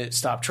need to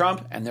stop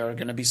Trump, and there are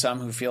going to be some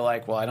who feel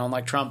like, well, I don't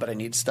like Trump, but I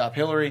need to stop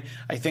Hillary.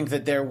 I think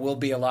that there will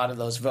be a lot of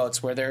those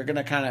votes where they're going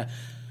to kind of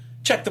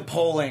check the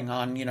polling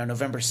on,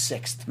 November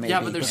 6th, maybe. Yeah,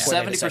 but there's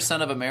before they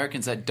 70% of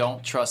Americans that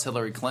don't trust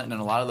Hillary Clinton,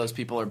 and a lot of those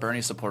people are Bernie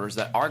supporters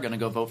that are going to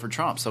go vote for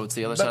Trump. So it's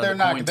the other side But they're of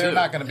the not. coin, They're too.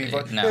 not going to be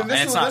voting. No, and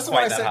it's not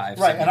quite that high,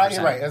 Right, and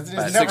you're 70%. right. It's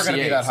But never going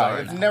to be that 68, high.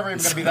 sorry, It's no. never even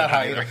going to be that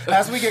high either.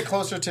 As we get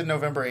closer to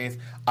November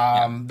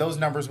 8th, those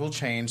numbers will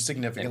change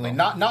significantly. They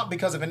will. Not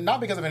because of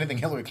anything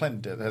Hillary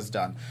Clinton has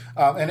done,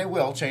 and it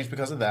will change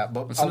because of that.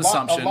 But It's an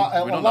assumption. We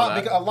don't know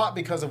that. a lot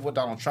because of what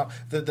Donald Trump.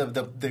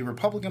 The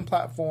Republican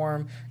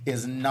platform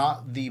is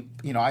not the.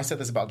 I said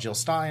this about Jill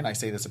Stein. I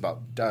say this about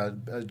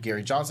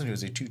Gary Johnson, who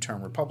is a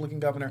 2-term Republican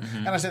governor,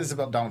 and I say this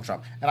about Donald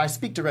Trump. And I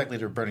speak directly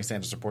to Bernie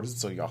Sanders supporters,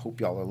 so I hope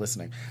y'all are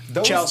listening.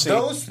 Chelsea.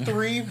 Those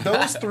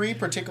three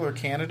particular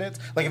candidates,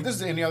 like if this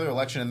is any other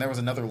election and there was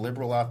another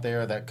liberal out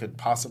there that could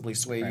possibly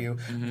sway you,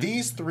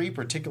 these three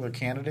particular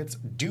candidates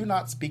do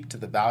not speak to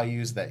the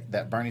values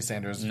that Bernie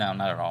Sanders No,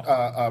 not at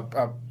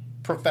all.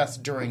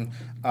 professed during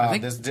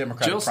this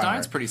Democratic Jill primary.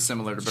 Stein's pretty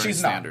similar to Bernie She's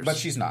Sanders. not, but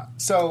she's not.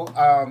 So,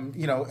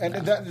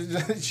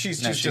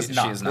 she's just she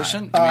not. is not.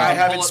 I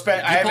haven't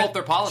spent. I pull haven't up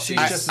their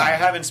policies. I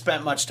haven't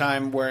spent much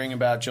time worrying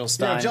about Jill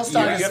Stein. Jill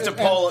Stein you is- have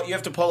to pull. You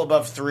have to pull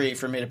above 3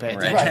 for me to pay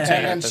attention Right, to and,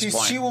 at and this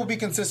point. she will be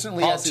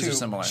consistently Policies at are 2.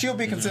 similar. She'll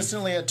be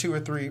consistently at 2 or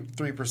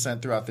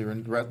 3% throughout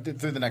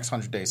through the next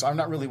 100 days. So I'm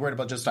not really worried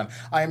about Jill Stein.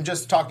 I am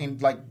just talking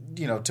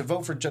to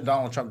vote for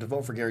Donald Trump, to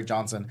vote for Gary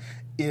Johnson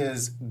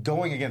is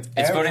going against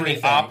It's everything.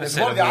 voting the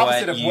opposite It's of the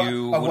what of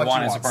you of would what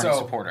want you as a Bernie So-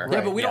 supporter.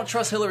 Yeah, but we Yeah. don't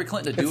trust Hillary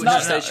Clinton to do It's what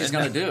not- she says she's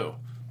going to do.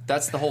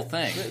 That's the whole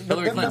thing.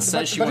 Hillary Clinton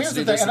says she wants here's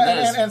to do the this thing, and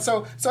this. and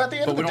so at the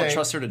end But of the we day, don't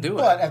trust her to do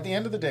it. But at the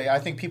end of the day, I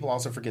think people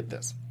also forget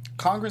this: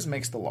 Congress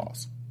makes the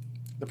laws.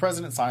 The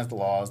president signs the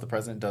laws. The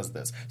president does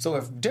this. So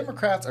if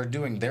Democrats are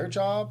doing their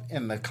job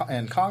in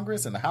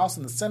Congress, in the House,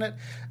 and the Senate,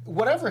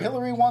 whatever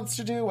Hillary wants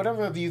to do,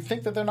 whatever you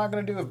think that they're not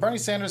going to do, if Bernie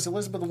Sanders,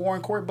 Elizabeth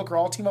Warren, Cory Booker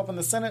all team up in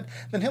the Senate,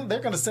 then they're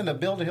going to send a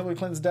bill to Hillary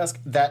Clinton's desk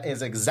that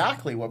is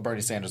exactly what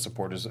Bernie Sanders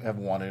supporters have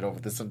wanted over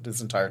this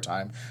entire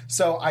time.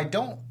 So I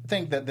don't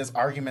think that this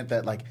argument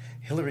that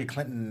Hillary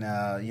Clinton,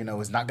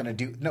 is not going to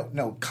do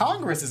no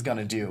Congress is going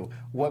to do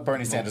what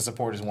Bernie Sanders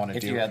supporters want to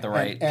do. If you had the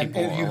right and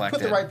people if you put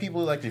elected. the right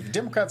people elected, if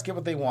Democrats get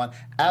what they want,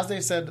 as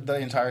they said the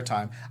entire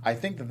time, I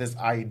think that this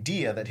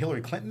idea that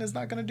Hillary Clinton is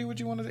not going to do what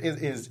you want to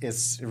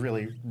is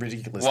really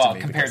ridiculous. Well, to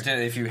me compared to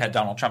if you had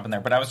Donald Trump in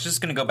there. But I was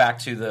just going to go back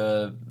to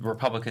the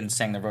Republicans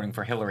saying they're voting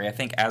for Hillary. I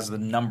think as the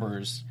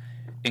numbers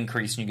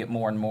increase and you get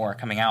more and more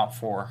coming out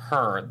for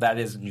her, that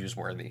is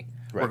newsworthy.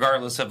 Right.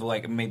 Regardless of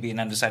maybe an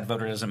undecided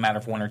voter, doesn't matter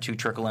if 1 or 2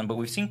 trickle in. But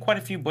we've seen quite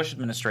a few Bush 2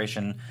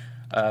 administration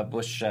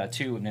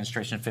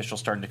officials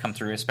starting to come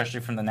through, especially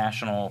from the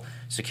national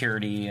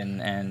security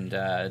and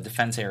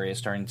defense areas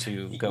starting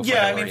to go for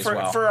Hillary as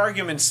well. For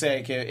argument's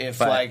sake,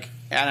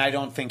 and I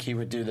don't think he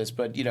would do this,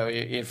 but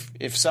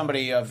if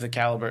somebody of the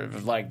caliber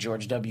of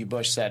George W.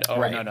 Bush said, "Oh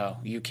Right. no,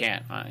 you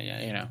can't,"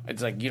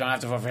 it's you don't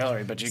have to vote for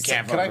Hillary, but you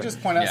can't vote. Could I for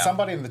just point out Yeah.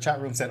 somebody in the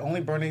chat room said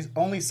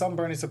only some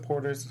Bernie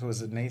supporters. Who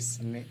was it? N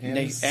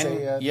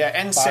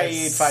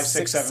Sayed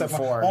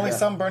 5674. Only yeah.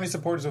 some Bernie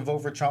supporters will vote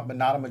for Trump, but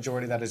not a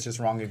majority. That is just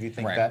wrong. If you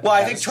think Right. that. Well,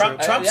 I that think is Trump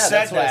true. said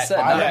that's what I that. said.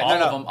 Not Yeah, all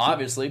no, of them,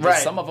 obviously, but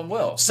Right. some of them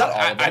will. Some, Not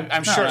all of them.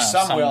 I'm sure No,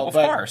 some will, of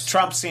but course.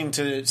 Trump seemed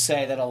to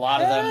say that a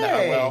lot of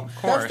them will. Of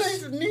course.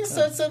 Nate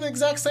said the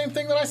exact same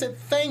thing that I said.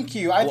 Thank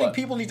you. I think What?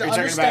 people need to Are you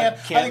talking understand.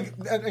 about I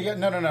think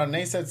no.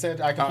 Nate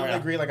said I completely yeah.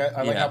 agree. I like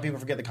Yeah. how people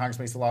forget that Congress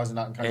makes the laws and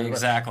not Congress.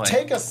 Exactly.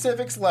 Take a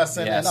civics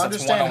lesson Yes, and that's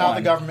understand how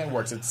the 101. government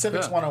works. It's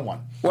civics 101.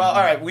 Well,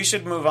 all right, we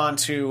should move on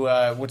to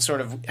what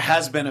sort of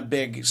has been a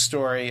big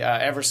story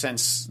ever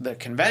since the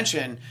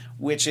convention,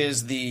 which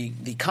is the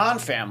Khan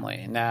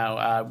family.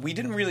 Now, we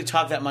didn't really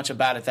talk that much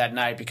about it that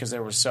night because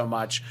there was so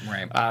much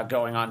Right.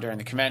 going on during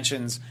the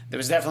conventions. There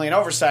was definitely an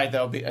oversight,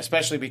 though,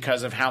 especially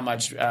because of how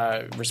much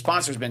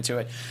response there's been to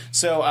it.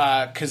 So,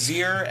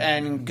 Khizr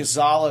and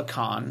Ghazala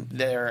Khan,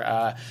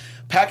 they're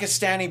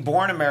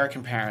Pakistani-born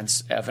American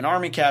parents of an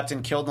army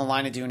captain killed in the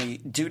line of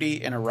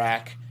duty in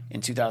Iraq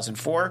in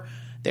 2004.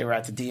 They were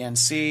at the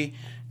DNC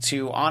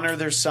to honor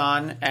their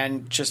son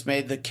and just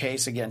made the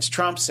case against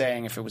Trump,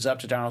 saying if it was up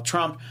to Donald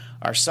Trump,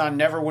 our son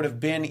never would have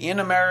been in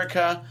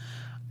America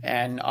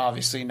and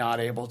obviously not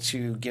able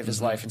to give his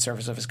life in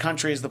service of his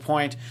country is the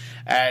point.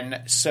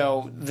 And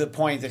so the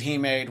point that he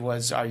made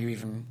was, are you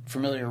even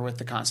familiar with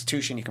the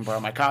Constitution? You can borrow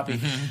my copy.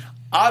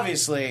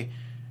 Obviously,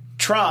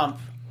 Trump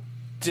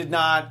did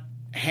not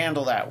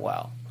handle that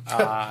well.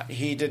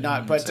 He did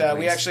not, but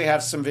we actually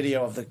have some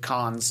video of the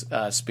Khans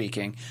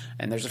speaking,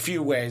 and there's a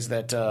few ways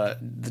that the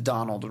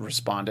Donald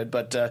responded.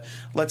 But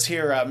let's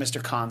hear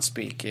Mr. Khan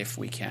speak if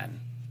we can.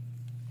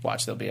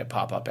 Watch, there'll be a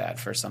pop-up ad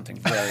for something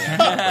very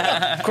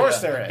inappropriate. Of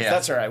course there is. Yeah.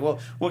 That's all right.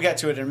 We'll get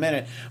to it in a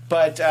minute.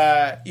 But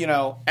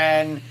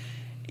saying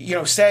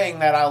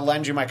that I'll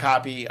lend you my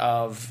copy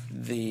of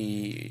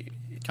the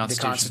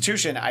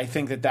Constitution, I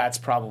think that's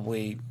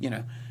probably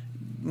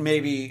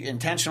maybe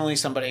intentionally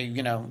somebody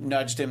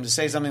nudged him to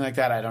say something like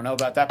that. I don't know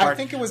about that part. I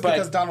think it was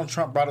because Donald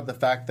Trump brought up the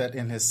fact that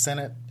in the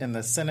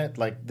Senate,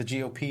 like the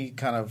GOP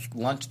kind of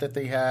lunch that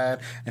they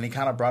had, and he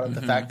kind of brought up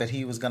the fact that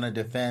he was going to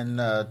defend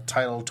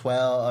Title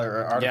 12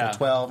 or Article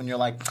 12, and you're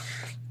like,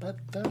 but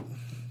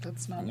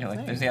that's not. You're the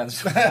like, thing.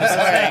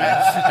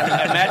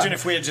 Imagine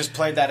if we had just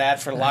played that ad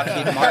for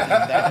Lockheed Martin.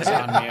 That was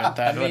on mute.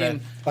 That would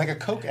have. Like a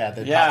Coke ad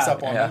that Yeah. pops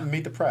up on Yeah.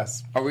 Meet the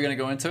Press. Are we going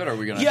to go into it, or are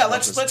we going to? Yeah,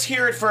 let's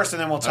hear it first, and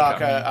then we'll talk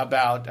Okay.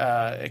 about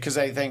because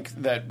I think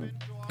that.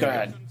 Go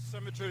ahead.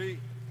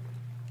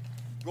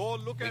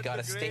 We got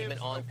a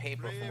statement on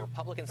paper from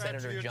Republican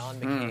Senator John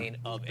McCain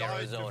of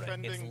Arizona.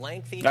 It's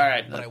lengthy, All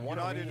right. but I want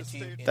to read it to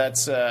you.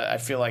 That's. I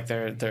feel like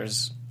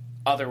there's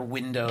other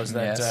windows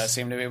that Yes.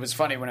 seem to be. It was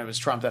funny when it was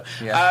Trump, though.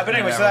 Yeah. But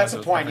anyway, Yeah, so that's it the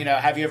was point.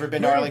 perfect. Have you ever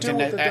been to No, Arlington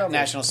deal with the devil.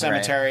 National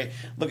Cemetery?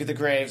 Look at the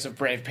graves of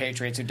brave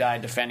patriots who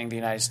died defending the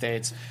United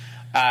States.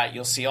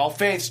 You'll see all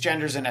faiths,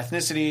 genders, and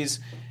ethnicities.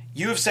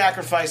 You have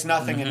sacrificed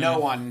nothing and no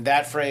one.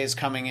 That phrase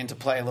coming into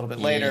play a little bit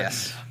later.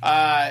 Yes.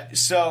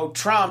 So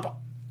Trump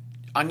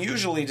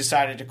unusually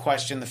decided to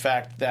question the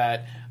fact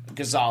that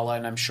Ghazala,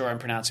 and I'm sure I'm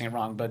pronouncing it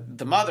wrong, but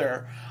the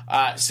mother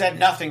said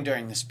nothing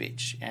during the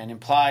speech and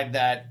implied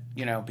that,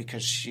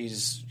 because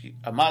she's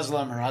a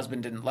Muslim, her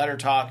husband didn't let her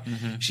talk.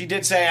 Mm-hmm. She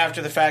did say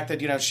after the fact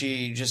that,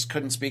 she just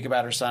couldn't speak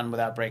about her son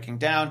without breaking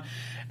down.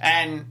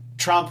 And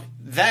Trump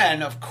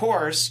then, of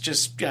course,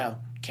 just,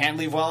 can't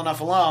leave well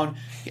enough alone.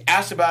 He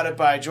asked about it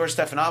by George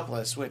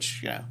Stephanopoulos,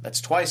 which,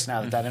 that's twice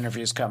now that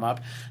interview has come up.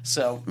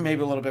 So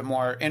maybe a little bit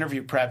more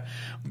interview prep.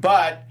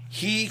 But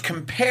he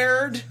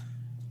compared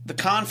the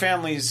Khan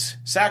family's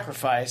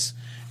sacrifice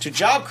to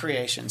job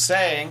creation,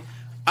 saying,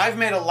 I've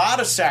made a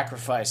lot of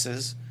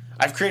sacrifices.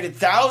 I've created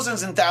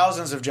thousands and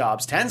thousands of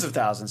jobs, tens of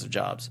thousands of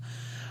jobs.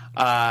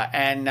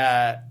 And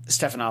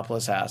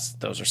Stephanopoulos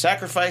asked, those are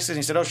sacrifices? And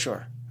he said, oh,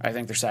 sure. I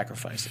think they're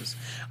sacrifices.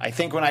 I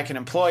think when I can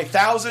employ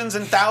thousands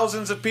and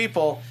thousands of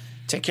people,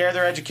 take care of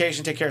their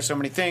education, take care of so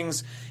many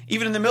things,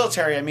 even in the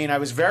military, I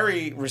was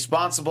very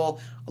responsible,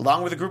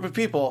 along with a group of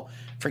people,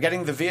 for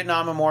getting the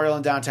Vietnam Memorial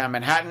in downtown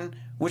Manhattan,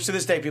 which to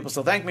this day people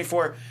still thank me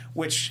for,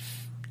 which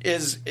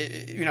is,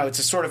 it's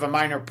a sort of a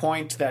minor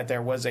point that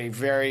there was a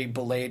very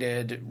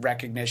belated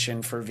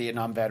recognition for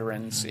Vietnam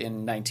veterans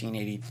in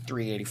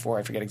 1983, 84.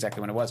 I forget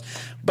exactly when it was.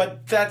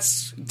 But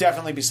that's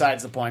definitely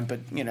besides the point. But,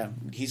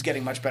 he's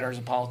getting much better as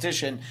a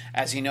politician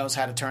as he knows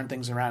how to turn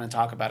things around and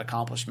talk about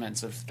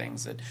accomplishments of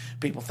things that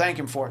people thank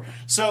him for.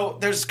 So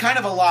there's kind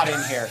of a lot in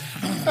here.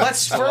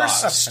 Let's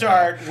first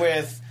start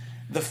with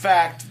the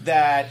fact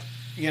that,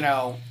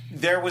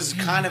 there was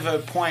kind of a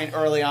point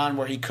early on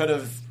where he could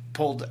have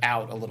pulled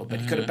out a little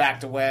bit. He could have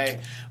backed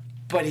away,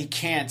 but he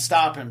can't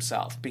stop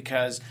himself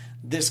because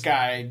this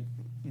guy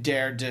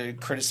dared to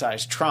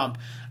criticize Trump.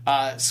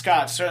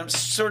 Scott,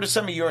 sort of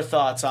some of your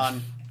thoughts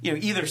on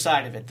either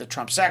side of it, the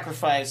Trump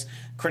sacrifice,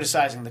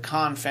 criticizing the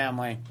Khan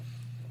family.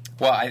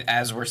 Well,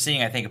 as we're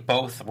seeing, I think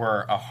both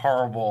were a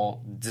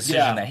horrible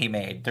decision that he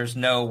made. There's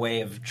no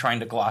way of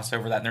trying to gloss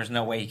over that, and there's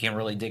no way he can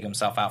really dig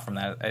himself out from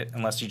that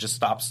unless he just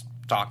stops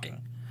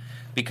talking.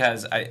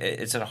 Because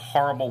it's a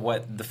horrible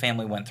what the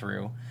family went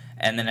through,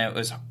 and then it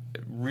was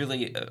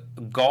really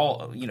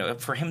gall,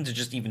 for him to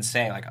just even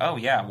say like, "Oh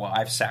yeah, well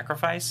I've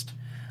sacrificed."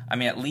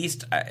 At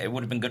least it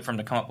would have been good for him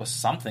to come up with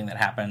something that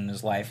happened in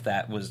his life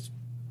that was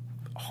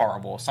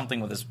horrible, something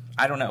with his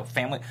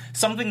family,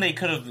 something they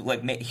could have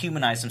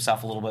humanized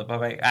himself a little bit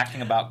by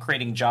acting about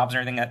creating jobs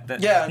and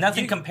everything. That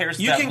nothing compares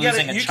to losing a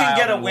child. You can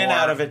get a win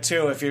out of it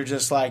too if you're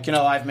just like,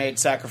 I've made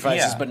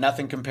sacrifices, but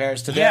nothing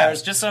compares to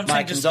theirs. Just something.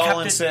 My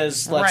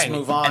condolences. Let's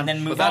move on, and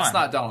then move on. But that's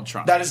not Donald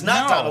Trump. That is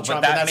not Donald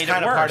Trump. But that's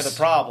kind of part of the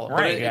problem.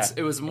 Right.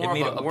 It was more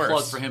of a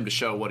plug for him to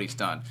show what he's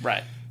done.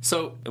 Right.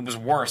 So it was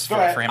worse for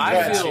him.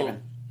 I feel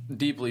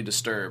deeply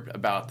disturbed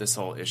about this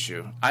whole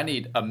issue. I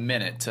need a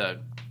minute to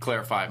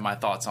clarify my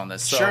thoughts on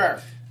this. So,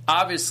 sure.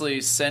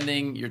 Obviously,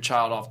 sending your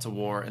child off to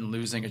war and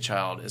losing a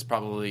child is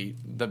probably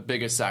the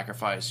biggest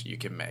sacrifice you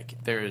can make.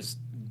 There is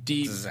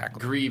deep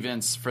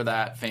grievance for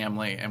that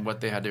family and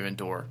what they had to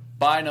endure.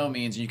 By no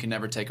means, you can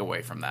never take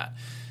away from that.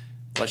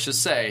 Let's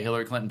just say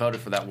Hillary Clinton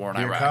voted for that war in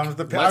Iraq. Comes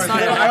the let's not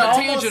go on a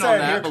tangent on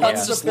that, but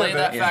let's just lay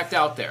that fact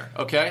out there.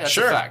 Okay? That's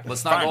a fact.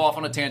 Let's not go off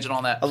on a tangent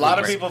on that. A lot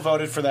of people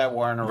voted for that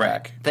war in Iraq.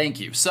 Right. Thank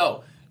you.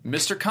 So,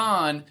 Mr.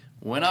 Khan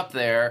went up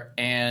there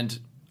and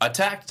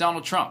attacked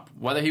Donald Trump.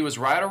 Whether he was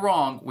right or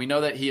wrong, we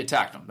know that he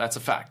attacked him. That's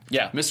a fact.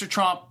 Yeah. Mr.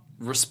 Trump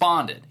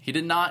responded. He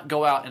did not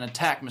go out and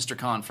attack Mr.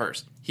 Khan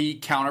first. He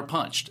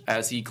counterpunched,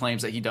 as he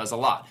claims that he does a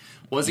lot.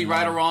 Was he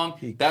right or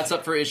wrong? That's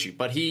up for issue.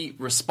 But he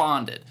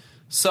responded.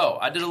 So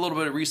I did a little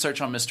bit of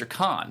research on Mr.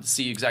 Khan to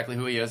see exactly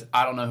who he is.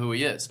 I don't know who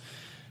he is.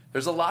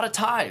 There's a lot of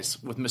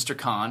ties with Mr.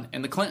 Khan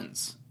and the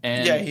Clintons.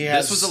 And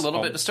this was a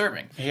little bit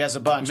disturbing. He has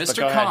a bunch.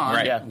 Mr.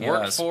 Khan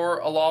worked for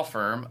a law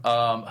firm,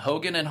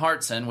 Hogan and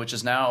Hartson, which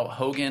is now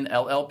Hogan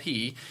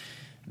LLP.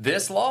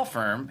 This law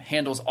firm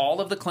handles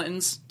all of the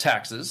Clintons'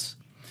 taxes.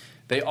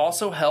 They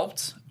also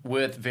helped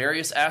with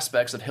various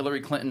aspects of Hillary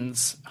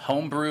Clinton's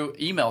homebrew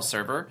email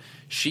server.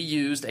 She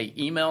used a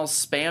email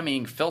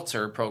spamming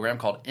filter program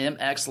called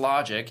MX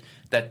Logic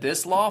that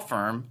this law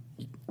firm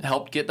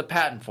helped get the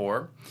patent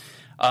for.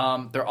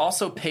 They're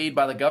also paid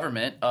by the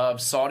government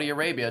of Saudi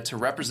Arabia to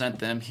represent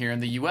them here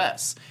in the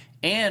U.S.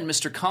 And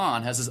Mr.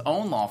 Khan has his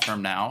own law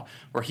firm now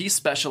where he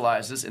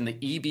specializes in the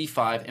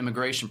EB-5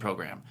 immigration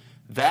program.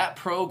 That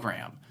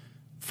program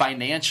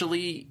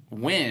financially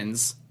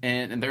wins,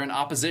 and they're in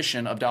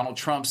opposition of Donald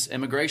Trump's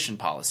immigration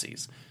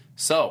policies.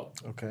 So,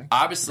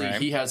 obviously,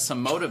 he has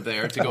some motive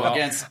there to go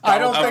against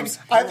Donald Trump's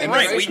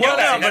immigration. We know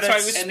that. That's why I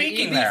was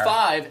speaking there.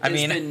 And the EB-5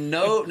 has been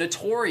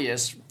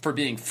notorious for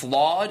being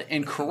flawed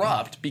and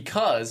corrupt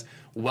because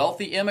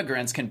wealthy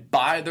immigrants can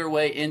buy their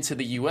way into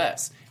the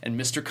U.S. And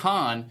Mr.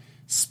 Khan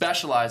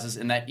specializes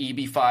in that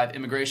EB-5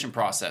 immigration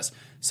process.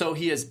 So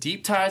he has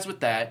deep ties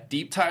with that,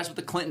 deep ties with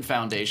the Clinton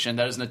Foundation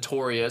that is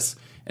notorious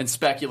and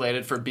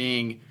speculated for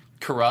being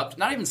corrupt.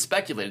 Not even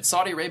speculated.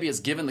 Saudi Arabia has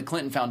given the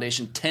Clinton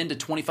Foundation $10 to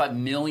 $25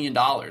 million.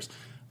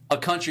 a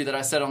country that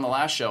I said on the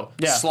last show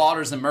Yeah.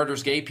 slaughters and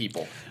murders gay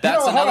people.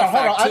 That's hold another on.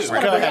 fact I too.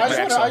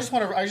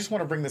 just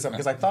want to bring this up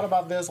because I thought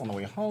about this on the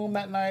way home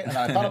that night, and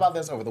I thought about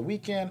this over the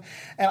weekend,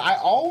 and I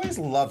always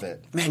love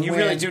it. Man, you when-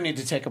 really do need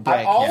to take a I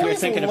break. always You're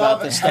thinking love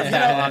about this it. stuff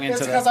that long It's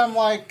into because the... I'm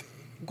like,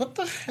 what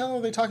the hell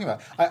are they talking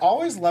about? I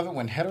always love it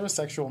when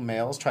heterosexual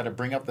males try to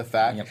bring up the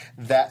fact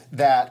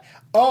that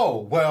oh,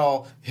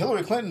 well,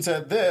 Hillary Clinton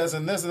said this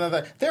and this and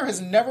that. There has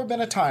never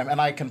been a time,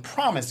 and I can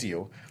promise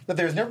you that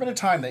there's never been a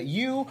time that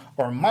you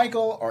or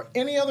Michael or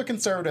any other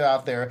conservative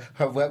out there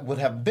would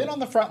have been on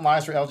the front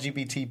lines for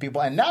LGBT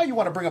people, and now you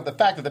want to bring up the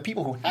fact that the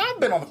people who have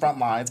been on the front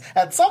lines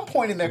at some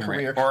point in their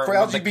career Or for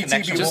with the LGBT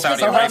connection people to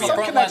Saudi have Arabia. some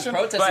Frontline connection.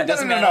 protesting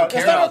doesn't mean I No. don't care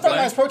It's not about a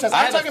frontline them. protest. I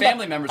I'm have talking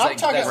family about, members I'm that-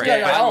 talking, that-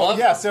 yeah, I oh, love-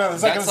 yes, yeah,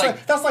 it's like, that's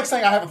like- that's like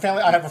saying I have a friend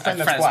that's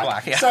friend black. that's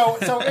black, yeah.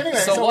 So anyway,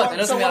 So what? That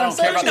doesn't mean I don't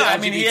care about the I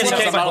mean, he is LGBT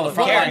capable on the of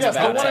front caring lines yes,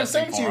 about but what I'm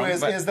protesting saying to you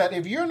for them. is that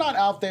if you're not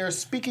out there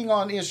speaking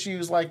on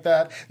issues like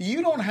that,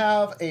 you don't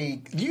have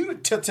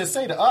to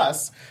say to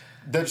us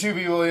that you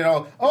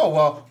people, oh,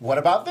 well, what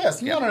about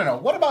this? No.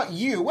 What about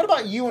you? What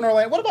about you in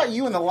Orlando? What about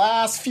you in the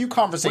last few What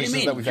do conversations you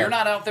mean? that we've You're had?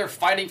 not out there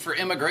fighting for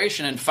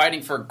immigration and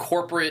fighting for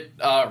corporate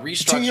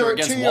restructure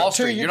against Wall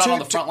Street. You're not on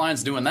the front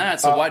lines doing that.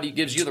 So why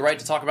gives you the right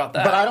to talk about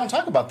that? But I don't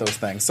talk about those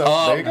things. So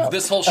there you go.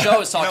 This whole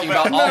show is talking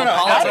about all I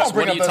politics. don't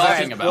bring What are you up those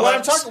talking things. about? What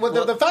I'm talking,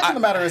 the fact of the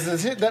matter is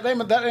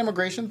that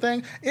immigration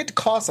thing. It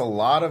costs a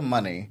lot of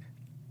money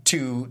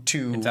to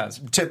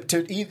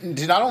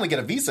not only get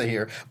a visa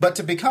here, but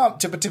to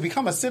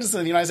become a citizen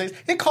of the United States.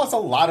 It costs a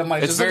lot of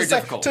money. It's very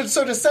difficult.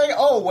 So to say,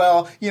 oh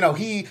well,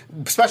 he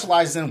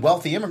specializes in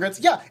wealthy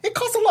immigrants. Yeah, it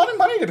costs a lot of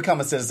money to become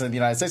a citizen of the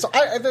United States. So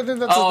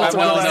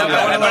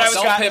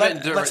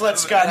Let's let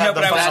Scott have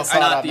the final that's thought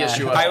not on the that.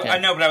 issue. I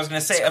know, but I was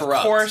going to say, of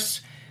corrupt.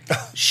 course,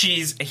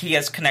 he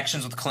has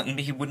connections with Clinton,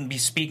 but he wouldn't be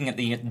speaking at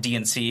the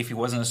DNC if he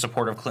wasn't a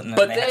supporter of Clinton.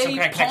 But had some they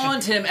kind of connection.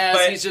 pawned him as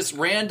But he's just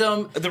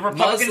random the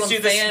Republicans Muslim do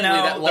this family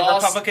now. that The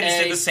lost Republicans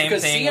did the same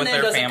because thing CNN with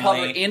their doesn't family.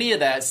 cover any of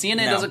that. CNN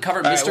No. doesn't cover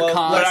All right, Mr. well,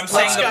 Khan. But I'm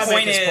saying Scott the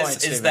make point his is, point,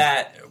 is Stephen.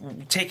 that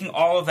taking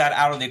all of that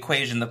out of the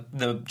equation,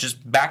 the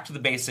just back to the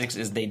basics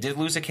is they did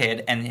lose a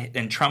kid,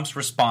 and Trump's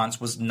response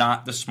was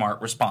not the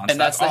smart response. And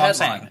that's the all I'm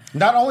headline. saying.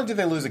 Not only did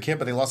they lose a kid,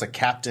 but they lost a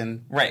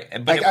captain. Right,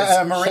 but Like, it was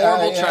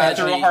horrible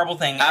tragedy. through a horrible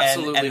thing.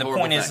 Absolutely and the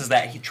horrible point thing. is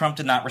that Trump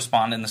did not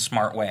respond in the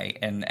smart way,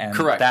 and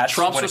Correct. That's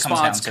Trump's what it comes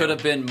response down to. could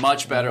have been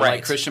much better, Right.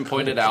 like Christian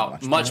pointed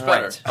out. Much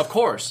better. Right. Of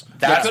course.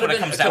 That's There could what it have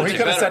comes been- down He to.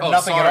 could have said Oh,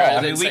 nothing sorry, at all. I I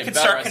mean, didn't we say could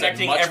better, start I said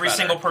connecting much every better.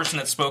 single person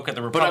that spoke at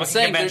the I'm Republican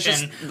saying there's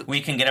convention. just-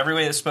 We can get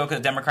everybody that spoke at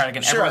the Democratic,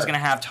 and Sure. everyone's going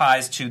to have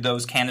ties to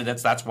those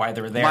candidates. That's why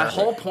they're there. My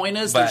whole point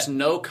is But- there's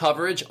no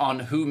coverage on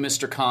who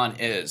Mr. Khan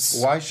is.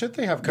 Why should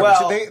they have coverage?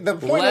 Well, The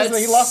point is that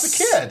he lost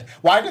a kid.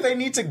 Why do they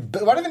need to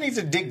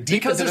dig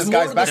deep Because into there's this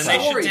more guy's to the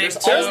background? story. There's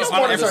There's There's always no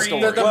more more to the to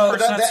story.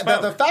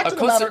 the fact of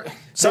the matter.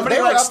 Somebody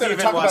they were like out there to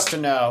Stephen talk wants about-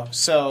 to know,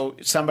 so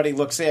somebody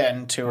looks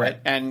into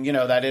it, and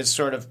that is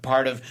sort of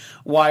part of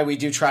why we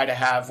do try to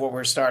have what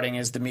we're starting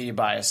is the media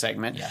bias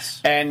segment. Yes.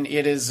 And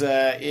it is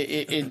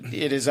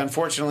it is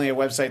unfortunately a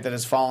website that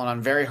has fallen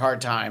on very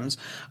hard times.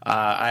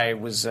 I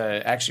was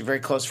actually very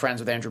close friends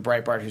with Andrew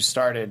Breitbart, who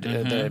started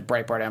the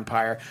Breitbart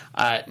empire.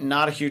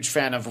 Not a huge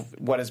fan of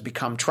what has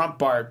become Trump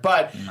Bart,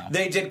 but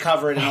they did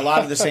cover it, and a lot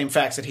of the same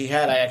facts that he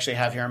had I actually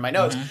have here in my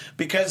notes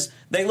because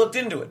they looked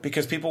into it,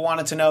 because people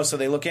wanted to know, so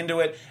they look into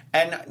it.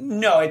 And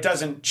no, it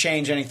doesn't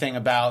change anything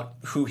about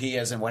who he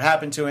is and what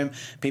happened to him.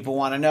 People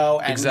want to know.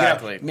 And,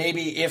 Exactly.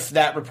 maybe if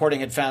that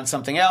reporting had found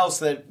something else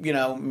that,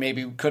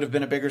 maybe could have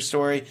been a bigger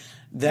story,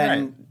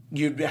 then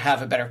you'd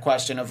have a better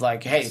question of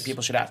like, hey,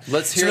 people should ask.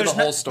 Let's hear there's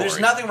the whole story.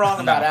 There's nothing wrong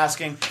about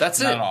asking. That's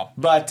Not it. at all.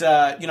 But,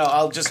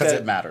 I'll just 'Cause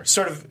it matters.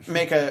 sort of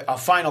make a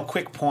final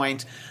quick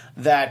point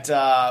that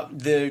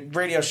the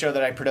radio show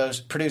that I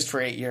produced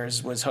for 8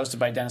 years was hosted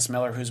by Dennis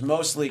Miller, who's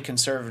mostly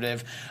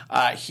conservative.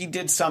 He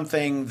did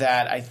something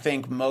that I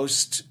think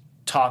most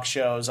talk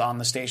shows on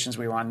the stations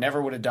we were on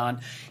never would have done.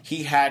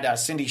 He had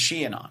Cindy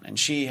Sheehan on, and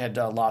she had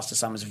lost a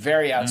son, was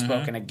very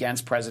outspoken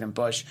against President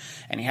Bush,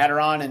 and he had her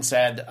on and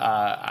said,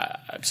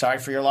 I'm sorry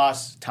for your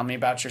loss, tell me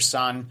about your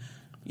son,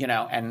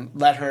 and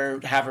let her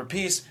have her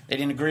piece. They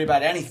didn't agree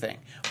about anything,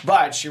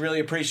 but she really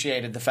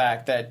appreciated the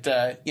fact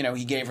that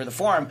he gave her the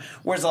forum,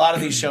 whereas a lot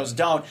of these shows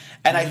don't.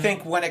 And I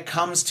think when it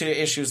comes to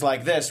issues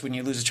like this, when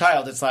you lose a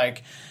child, it's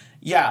like,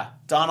 yeah,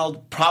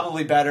 Donald,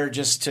 probably better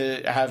just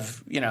to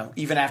have,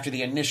 even after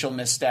the initial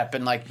misstep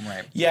and like,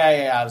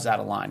 yeah, I was out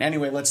of line.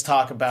 Anyway, let's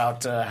talk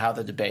about how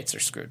the debates are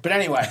screwed. But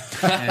anyway,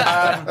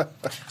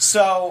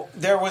 so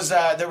there was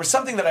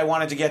something that I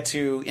wanted to get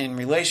to in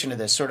relation to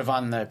this, sort of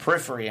on the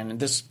periphery, and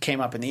this came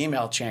up in the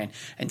email chain.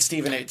 And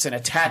Stephen, it's an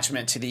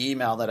attachment to the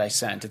email that I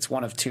sent. It's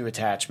one of two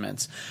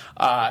attachments.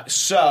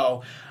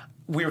 So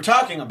we were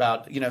talking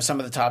about, some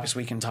of the topics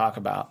we can talk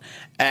about.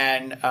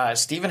 And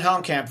Stephen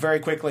Helmkamp very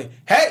quickly,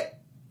 hey,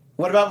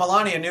 what about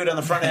Melania nude on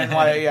the front of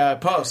NY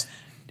Post?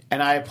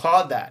 And I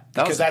applaud that.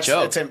 That was a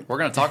joke. It's We're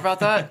going to talk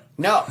about that?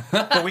 No,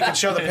 but we can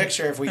show the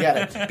picture if we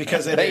get it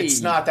because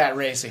it's not that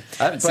racy.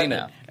 I haven't seen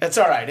it. It's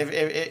all right.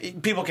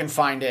 If people can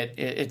find it,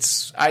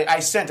 I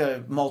sent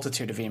a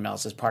multitude of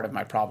emails as part of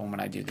my problem when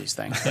I do these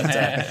things. But,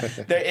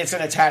 it's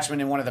an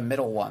attachment in one of the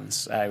middle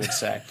ones, I would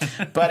say.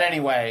 But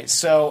anyway,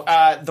 so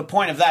the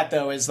point of that,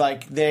 though, is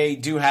like they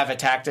do have a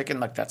tactic, and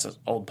look, that's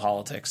old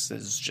politics,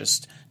 is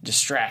just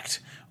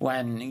distract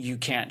when you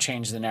can't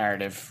change the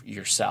narrative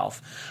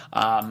yourself.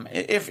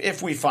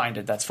 If we find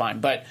it, that's fine.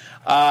 But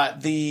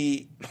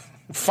the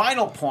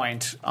final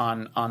point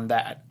on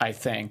that, I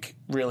think,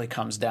 really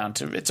comes down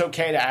to it's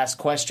okay to ask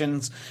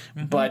questions,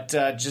 but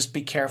just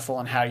be careful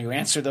on how you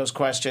answer those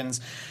questions.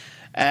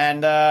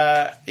 And,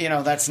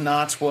 that's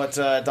not what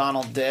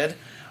Donald did.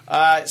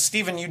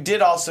 Stephen, you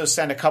did also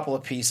send a couple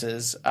of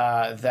pieces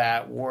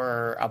that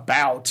were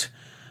about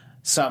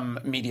some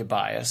media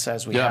bias,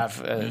 as we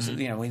have,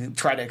 we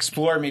try to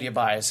explore media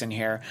bias in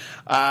here.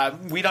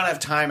 We don't have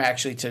time,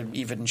 actually, to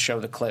even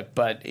show the clip,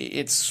 but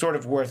it's sort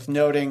of worth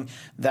noting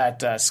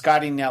that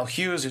Scotty Nell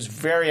Hughes, who's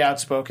very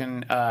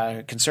outspoken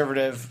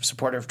conservative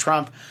supporter of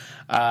Trump,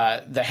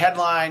 the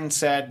headline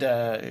said,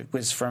 it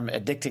was from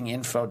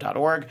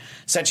addictinginfo.org,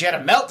 said she had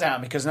a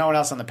meltdown because no one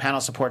else on the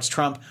panel supports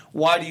Trump.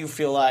 Why do you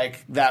feel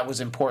like that was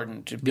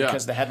important?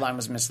 Because the headline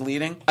was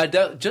misleading? I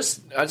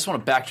just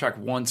want to backtrack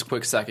one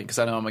quick second because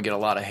I know I'm going to get a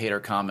lot of hater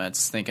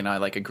comments thinking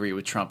I agree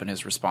with Trump and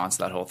his response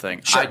to that whole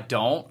thing. Sure. I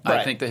don't. Right.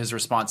 I think that his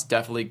response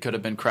definitely could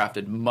have been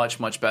crafted much,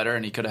 much better,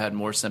 and he could have had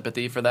more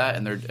sympathy for that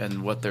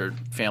and what their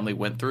family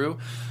went through.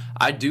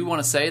 I do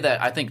want to say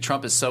that I think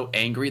Trump is so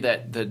angry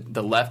that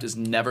the left is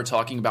never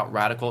talking about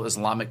radical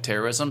Islamic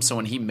terrorism. So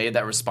when he made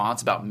that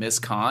response about Miss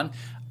Khan,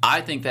 I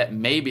think that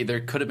maybe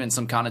there could have been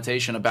some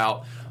connotation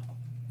about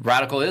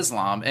radical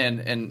Islam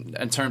and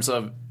in terms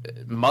of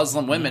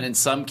Muslim women in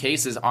some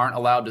cases aren't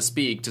allowed to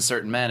speak to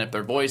certain men if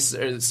their voice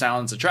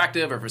sounds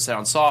attractive or if it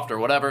sounds soft or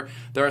whatever.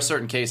 There are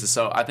certain cases.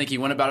 So I think he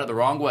went about it the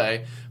wrong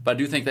way, but I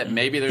do think that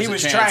maybe there's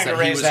a chance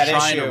that he was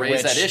trying to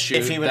raise that issue.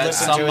 If he would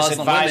listen to his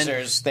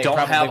advisors, they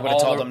probably would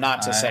have told him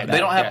not to say that. They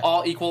don't have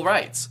all equal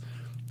rights.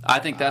 I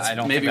think that's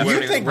maybe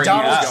where you think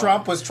Donald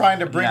Trump was trying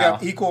to bring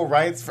up equal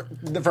rights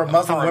for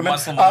Muslim women,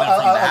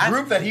 a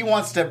group that he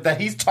wants to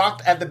that he's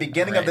talked at the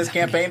beginning of this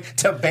campaign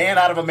to ban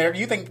out of America.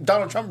 You think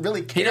Donald Trump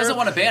really cares? He doesn't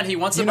want to ban. He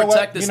wants to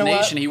protect this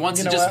nation. He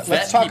wants to just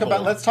vet people.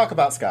 Let's talk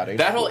about Scotty.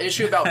 That whole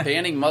issue about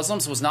banning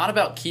Muslims was not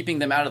about keeping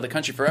them out of the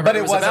country forever. But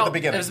it was at the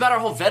beginning. It was about our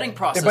whole vetting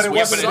process. But it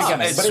was at the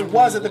beginning. But it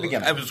was at the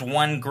beginning. It was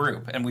one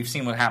group, and we've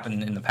seen what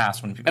happened in the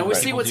past when people. And we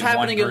see what's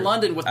happening in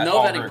London with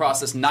no vetting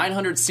process.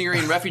 900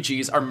 Syrian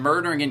refugees are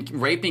murdering and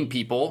raping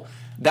people.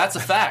 That's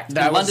a fact.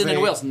 In London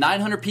and Wales,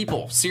 900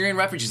 people, Syrian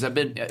refugees, have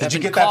been. Did you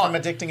get that from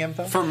Addicting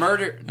Info? For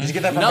murder? Did you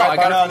get that from? No, I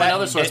got it from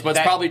another source, but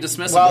it's probably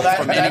dismissible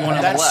from anyone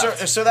on the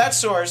left. So that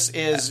source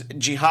is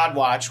Jihad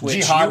Watch,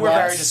 which you were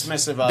very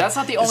dismissive of. That's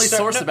not the only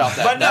source about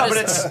that. But no, but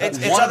it's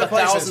one other of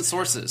 1,000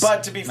 sources.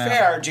 But to be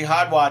fair,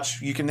 Jihad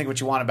Watch, you can think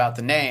what you want about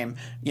the name.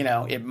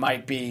 It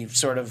might be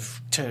sort of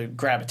to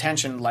grab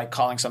attention, like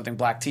calling something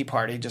Black Tea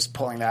Party, just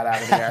pulling that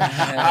out of the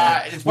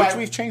air. Which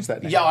we've changed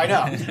that name. Yeah, I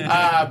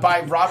know.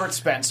 By Robert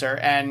Spencer,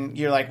 and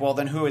you're like, well,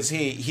 then who is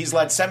he? He's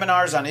led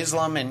seminars on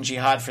Islam and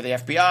jihad for the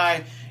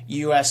FBI,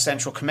 U.S.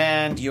 Central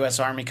Command, U.S.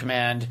 Army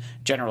Command,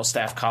 General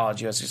Staff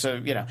College, U.S.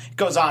 So, it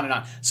goes on and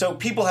on. So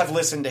people have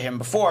listened to him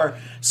before.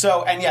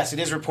 So, and yes, it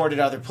is reported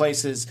other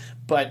places,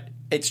 but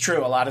it's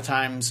true a lot of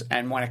times,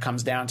 and when it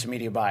comes down to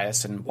media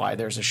bias and why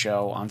there's a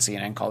show on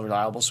CNN called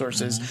Reliable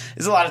Sources,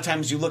 is a lot of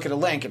times you look at a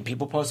link and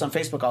people post on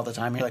Facebook all the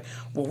time, and you're like,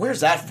 well, where's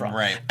that from?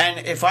 Right.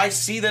 And if I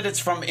see that it's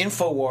from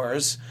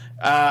InfoWars,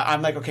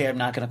 I'm like, okay, I'm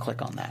not going to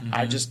click on that.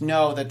 I just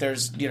know that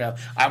there's,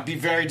 I'll be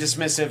very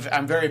dismissive.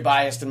 I'm very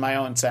biased in my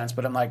own sense,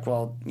 but I'm like,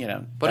 well,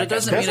 But it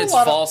doesn't mean it's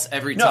false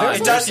every time. No,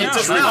 it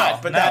does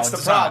not. But that's the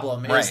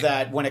problem, is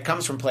that when it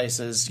comes from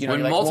places,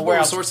 when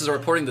multiple sources are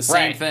reporting the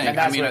same thing,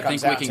 I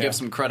think we can give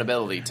some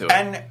credibility to it.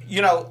 And,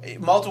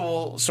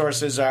 multiple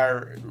sources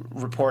are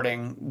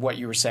reporting what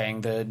you were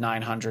saying, the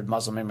 900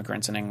 Muslim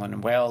immigrants in England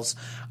and Wales,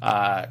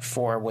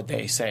 for what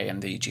they say in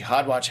the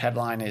Jihad Watch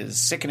headline is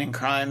sickening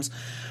crimes.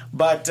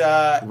 But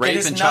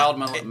rape and child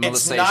molestation.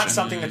 It's not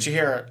something that you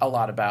hear a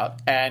lot about.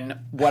 And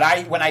when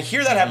I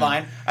hear that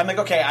headline, I'm like,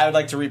 okay, I would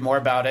like to read more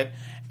about it.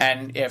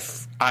 And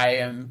if I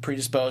am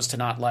predisposed to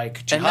not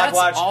like Jihad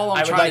Watch, all I'm I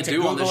would trying like to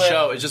do on this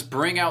show is just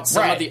bring out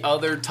some of the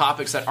other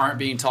topics that aren't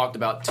being talked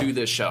about to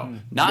this show.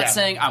 Not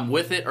saying I'm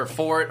with it or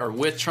for it or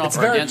with Trump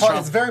or against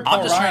Trump.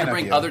 I'm just trying to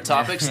bring other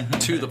topics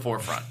to the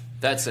forefront.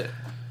 That's it.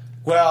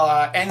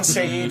 Well, N.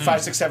 Saeed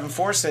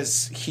 5674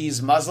 says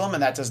he's Muslim,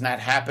 and that does not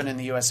happen in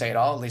the USA at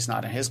all, at least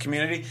not in his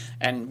community.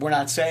 And we're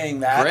not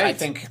saying that. Great. I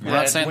think we're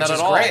not saying that at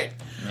all. Great.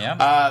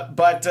 Yeah.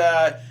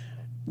 But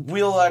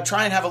we'll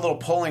try and have a little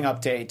polling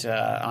update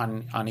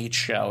on each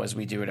show as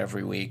we do it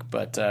every week.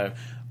 But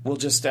we'll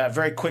just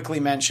very quickly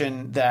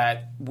mention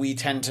that we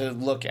tend to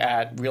look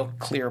at real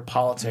clear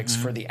politics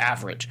for the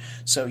average.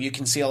 So you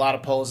can see a lot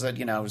of polls that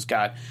has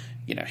got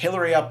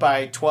Hillary up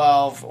by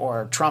 12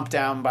 or Trump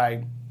down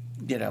by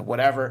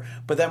whatever.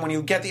 But then when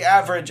you get the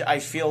average, I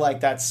feel like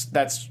that's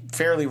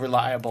fairly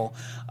reliable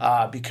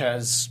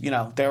because,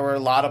 there were a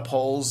lot of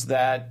polls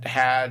that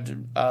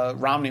had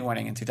Romney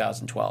winning in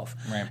 2012.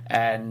 Right.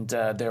 And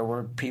there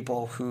were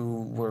people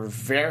who were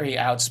very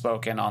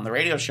outspoken on the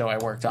radio show I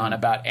worked on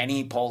about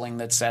any polling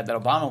that said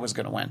that Obama was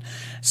going to win.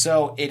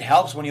 So it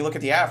helps when you look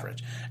at the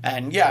average.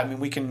 And,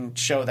 we can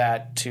show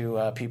that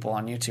to people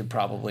on YouTube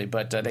probably,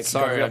 but they can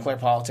go to Real Clear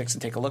Politics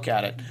and take a look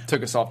at it.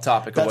 Took us off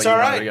topic. That's all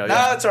right. No,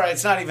 that's all right.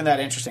 It's not even that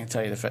interesting to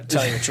tell you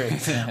the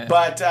truth.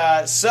 But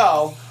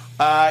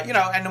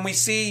and then we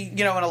see,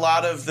 in a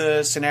lot of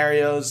the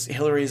scenarios,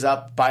 Hillary's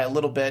up by a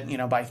little bit,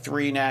 by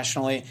 3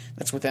 nationally.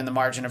 That's within the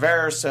margin of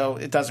error, so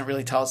it doesn't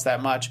really tell us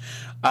that much.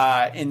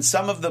 In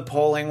some of the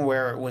polling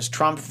where it was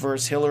Trump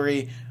versus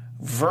Hillary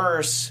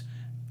versus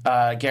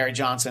Gary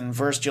Johnson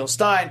versus Jill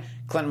Stein,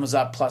 Clinton was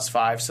up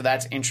 +5, so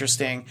that's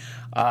interesting.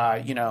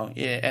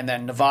 And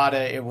then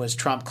Nevada, it was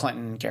Trump,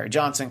 Clinton, Gary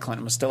Johnson.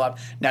 Clinton was still up.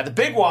 Now, the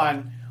big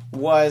one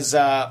was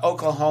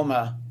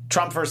Oklahoma,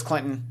 Trump versus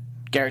Clinton,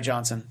 Gary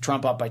Johnson,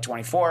 Trump up by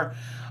 24.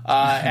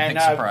 And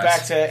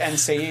back to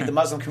NSAE, the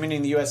Muslim community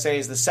in the USA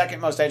is the second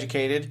most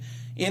educated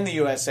in the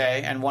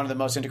USA and one of the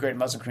most integrated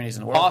Muslim communities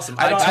in the world. Awesome.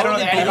 I don't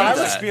totally know believe I'm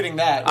that. disputing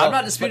that. I'm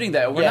not disputing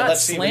that. We're not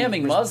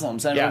slamming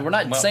Muslims. We're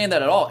not saying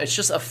that at all. It's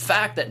just a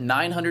fact that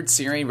 900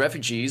 Syrian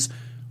refugees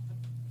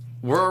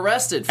were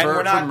arrested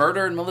for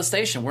murder and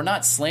molestation. We're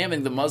not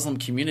slamming the Muslim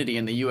community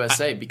in the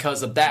USA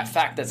because of that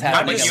fact that's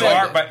happening.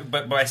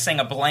 But by saying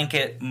a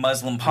blanket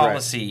Muslim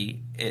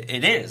policy,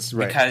 it is.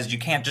 Right. Because you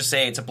can't just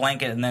say it's a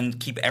blanket and then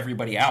keep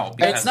everybody out.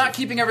 It's not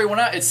keeping everyone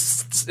out.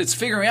 It's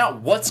figuring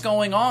out what's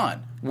going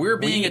on. We're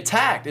being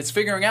attacked. It's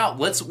figuring out.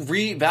 Let's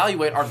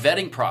reevaluate our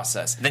vetting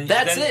process.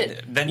 That's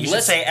it. Then you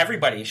should say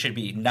everybody should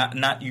be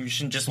not. You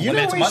shouldn't just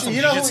limit it to Muslims.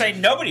 You should say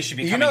nobody should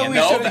be coming in.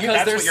 No,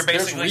 because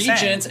there's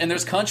regions and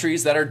there's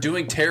countries that are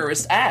doing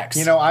terrorist acts.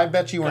 I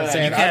bet you weren't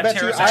saying. I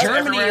bet you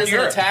Germany isn't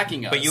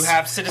attacking us. But you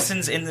have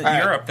citizens in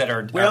Europe that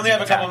are. We only have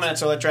a couple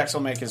minutes, so let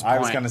Drexel make his point. I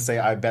was going to say,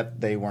 I bet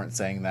they weren't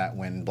saying that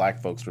when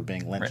black folks were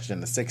being lynched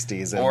in the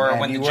 '60s, or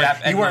when you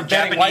weren't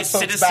betting white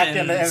folks back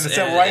in the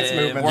civil rights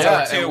movement.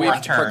 Yeah, we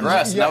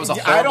progressed. That was a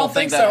horrible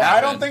thing that happened.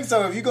 I don't think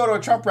so. If you go to a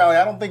Trump rally,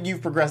 I don't think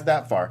you've progressed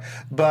that far.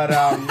 But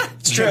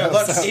it's true.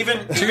 Look,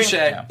 even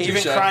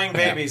crying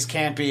babies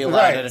can't be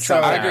allowed at a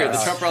Trump rally. I agree.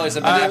 The Trump rallies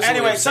have been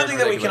anyway, something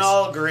that we can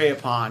all agree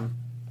upon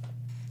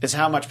is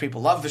how much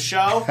people love the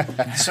show.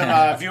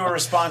 Some viewer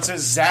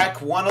responses.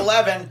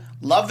 Zach111,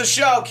 love the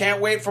show. Can't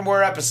wait for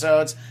more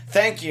episodes.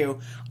 Thank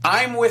you.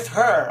 I'm with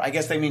her. I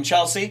guess they mean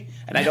Chelsea.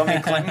 And I don't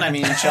mean Clinton. I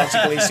mean Chelsea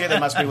Galicia.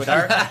 They must be with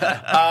her.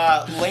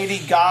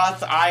 Lady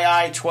Goth,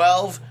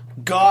 II12.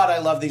 God, I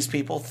love these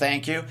people.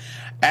 Thank you.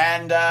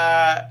 And,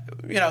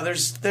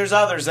 there's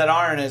others that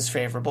aren't as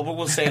favorable, but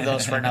we'll save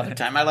those for another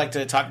time. I like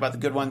to talk about the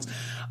good ones.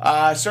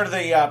 Sort of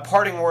the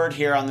parting word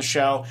here on the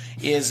show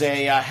is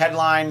a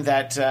headline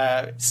that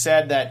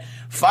said that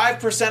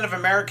 5% of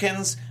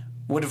Americans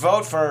would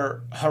vote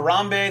for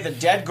Harambe, the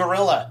dead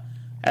gorilla,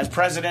 as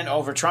president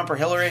over Trump or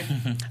Hillary.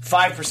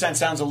 5%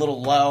 sounds a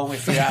little low,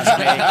 if you ask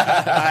me.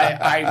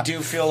 I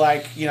do feel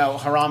like,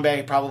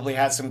 Harambe probably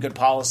has some good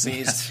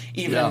policies,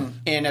 even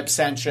in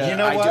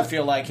absentia. I do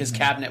feel like his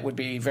cabinet would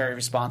be very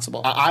responsible.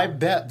 I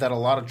bet that a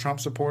lot of Trump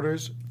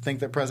supporters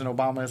think that President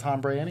Obama is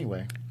hombre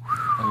anyway.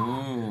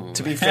 Ooh.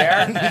 To be fair,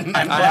 I'm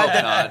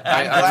glad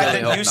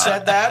that you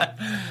said that.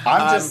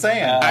 I'm just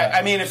saying.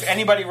 I mean, if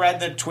anybody read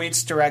the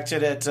tweets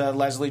directed at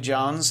Leslie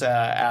Jones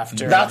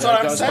after the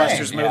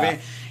Ghostbusters movie,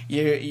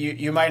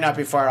 you might not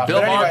be far off.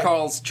 Bill Maher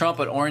calls Trump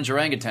an orange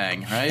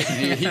orangutan, right?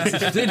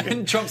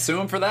 Didn't Trump sue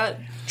him for that?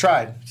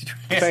 Tried.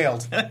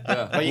 Failed.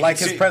 Like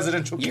his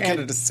presidential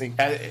candidacy.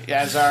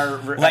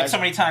 So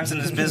many times in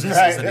this business.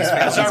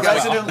 As our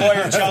resident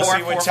lawyer,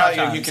 Chelsea, would tell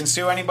you, you can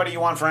sue anybody you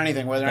want for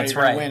anything. Whether or not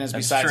you're going to win is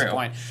besides the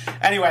point.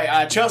 Anyway,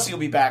 Chelsea will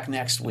be back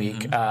next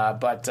week.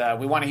 But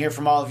we want to hear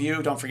from all of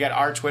you. Don't forget,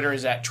 our Twitter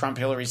is at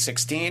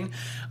TrumpHillary16.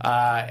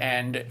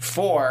 And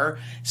for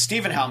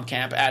Stephen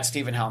Helmkamp, at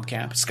Stephen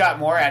Helmkamp. Scott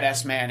Moore, at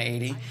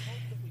SMan80.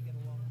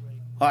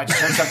 Oh, I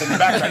just heard something in the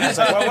background. I was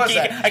like, what was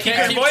that? I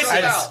can't hear voices.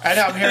 I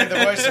know, I'm hearing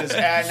the voices.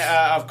 And,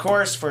 of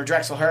course, for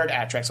Drexel Hurd,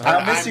 at Drexel Hurd.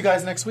 I'll miss you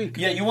guys next week.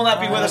 Yeah, you will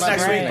not be with us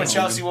next week, but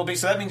Chelsea will be.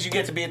 So that means you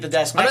get to be at the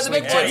desk next week.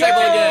 I'm at the big table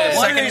again.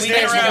 One of these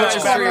days, we'll get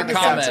you back on the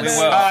comments. We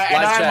will.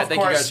 And I'm, of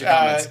course,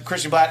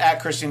 Christian Blatt,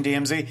 at Christian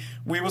DMZ.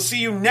 We will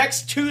see you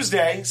next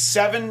Tuesday,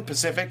 7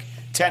 Pacific,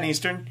 10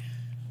 Eastern.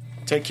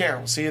 Take care.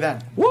 We'll see you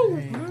then.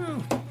 Woo!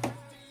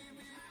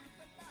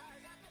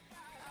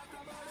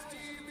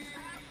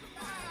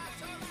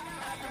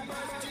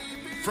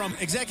 From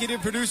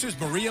executive producers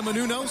Maria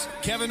Menounos,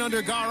 Kevin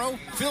Undergaro,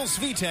 Phil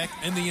Svitek,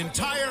 and the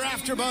entire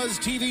AfterBuzz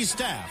TV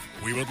staff,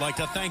 we would like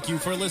to thank you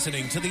for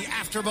listening to the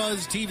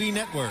AfterBuzz TV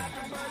network.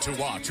 To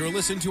watch or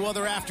listen to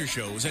other after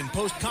shows and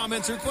post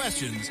comments or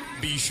questions,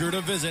 be sure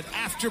to visit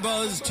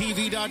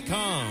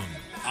AfterBuzzTV.com.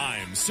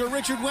 I'm Sir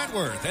Richard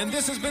Wentworth, and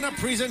this has been a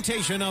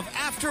presentation of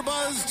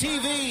AfterBuzz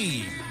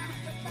TV.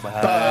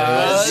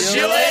 Buzz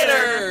you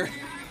later!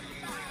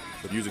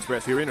 The views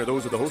expressed herein are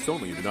those of the hosts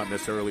only and do not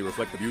necessarily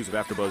reflect the views of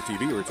AfterBuzz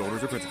TV or its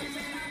owners or principals.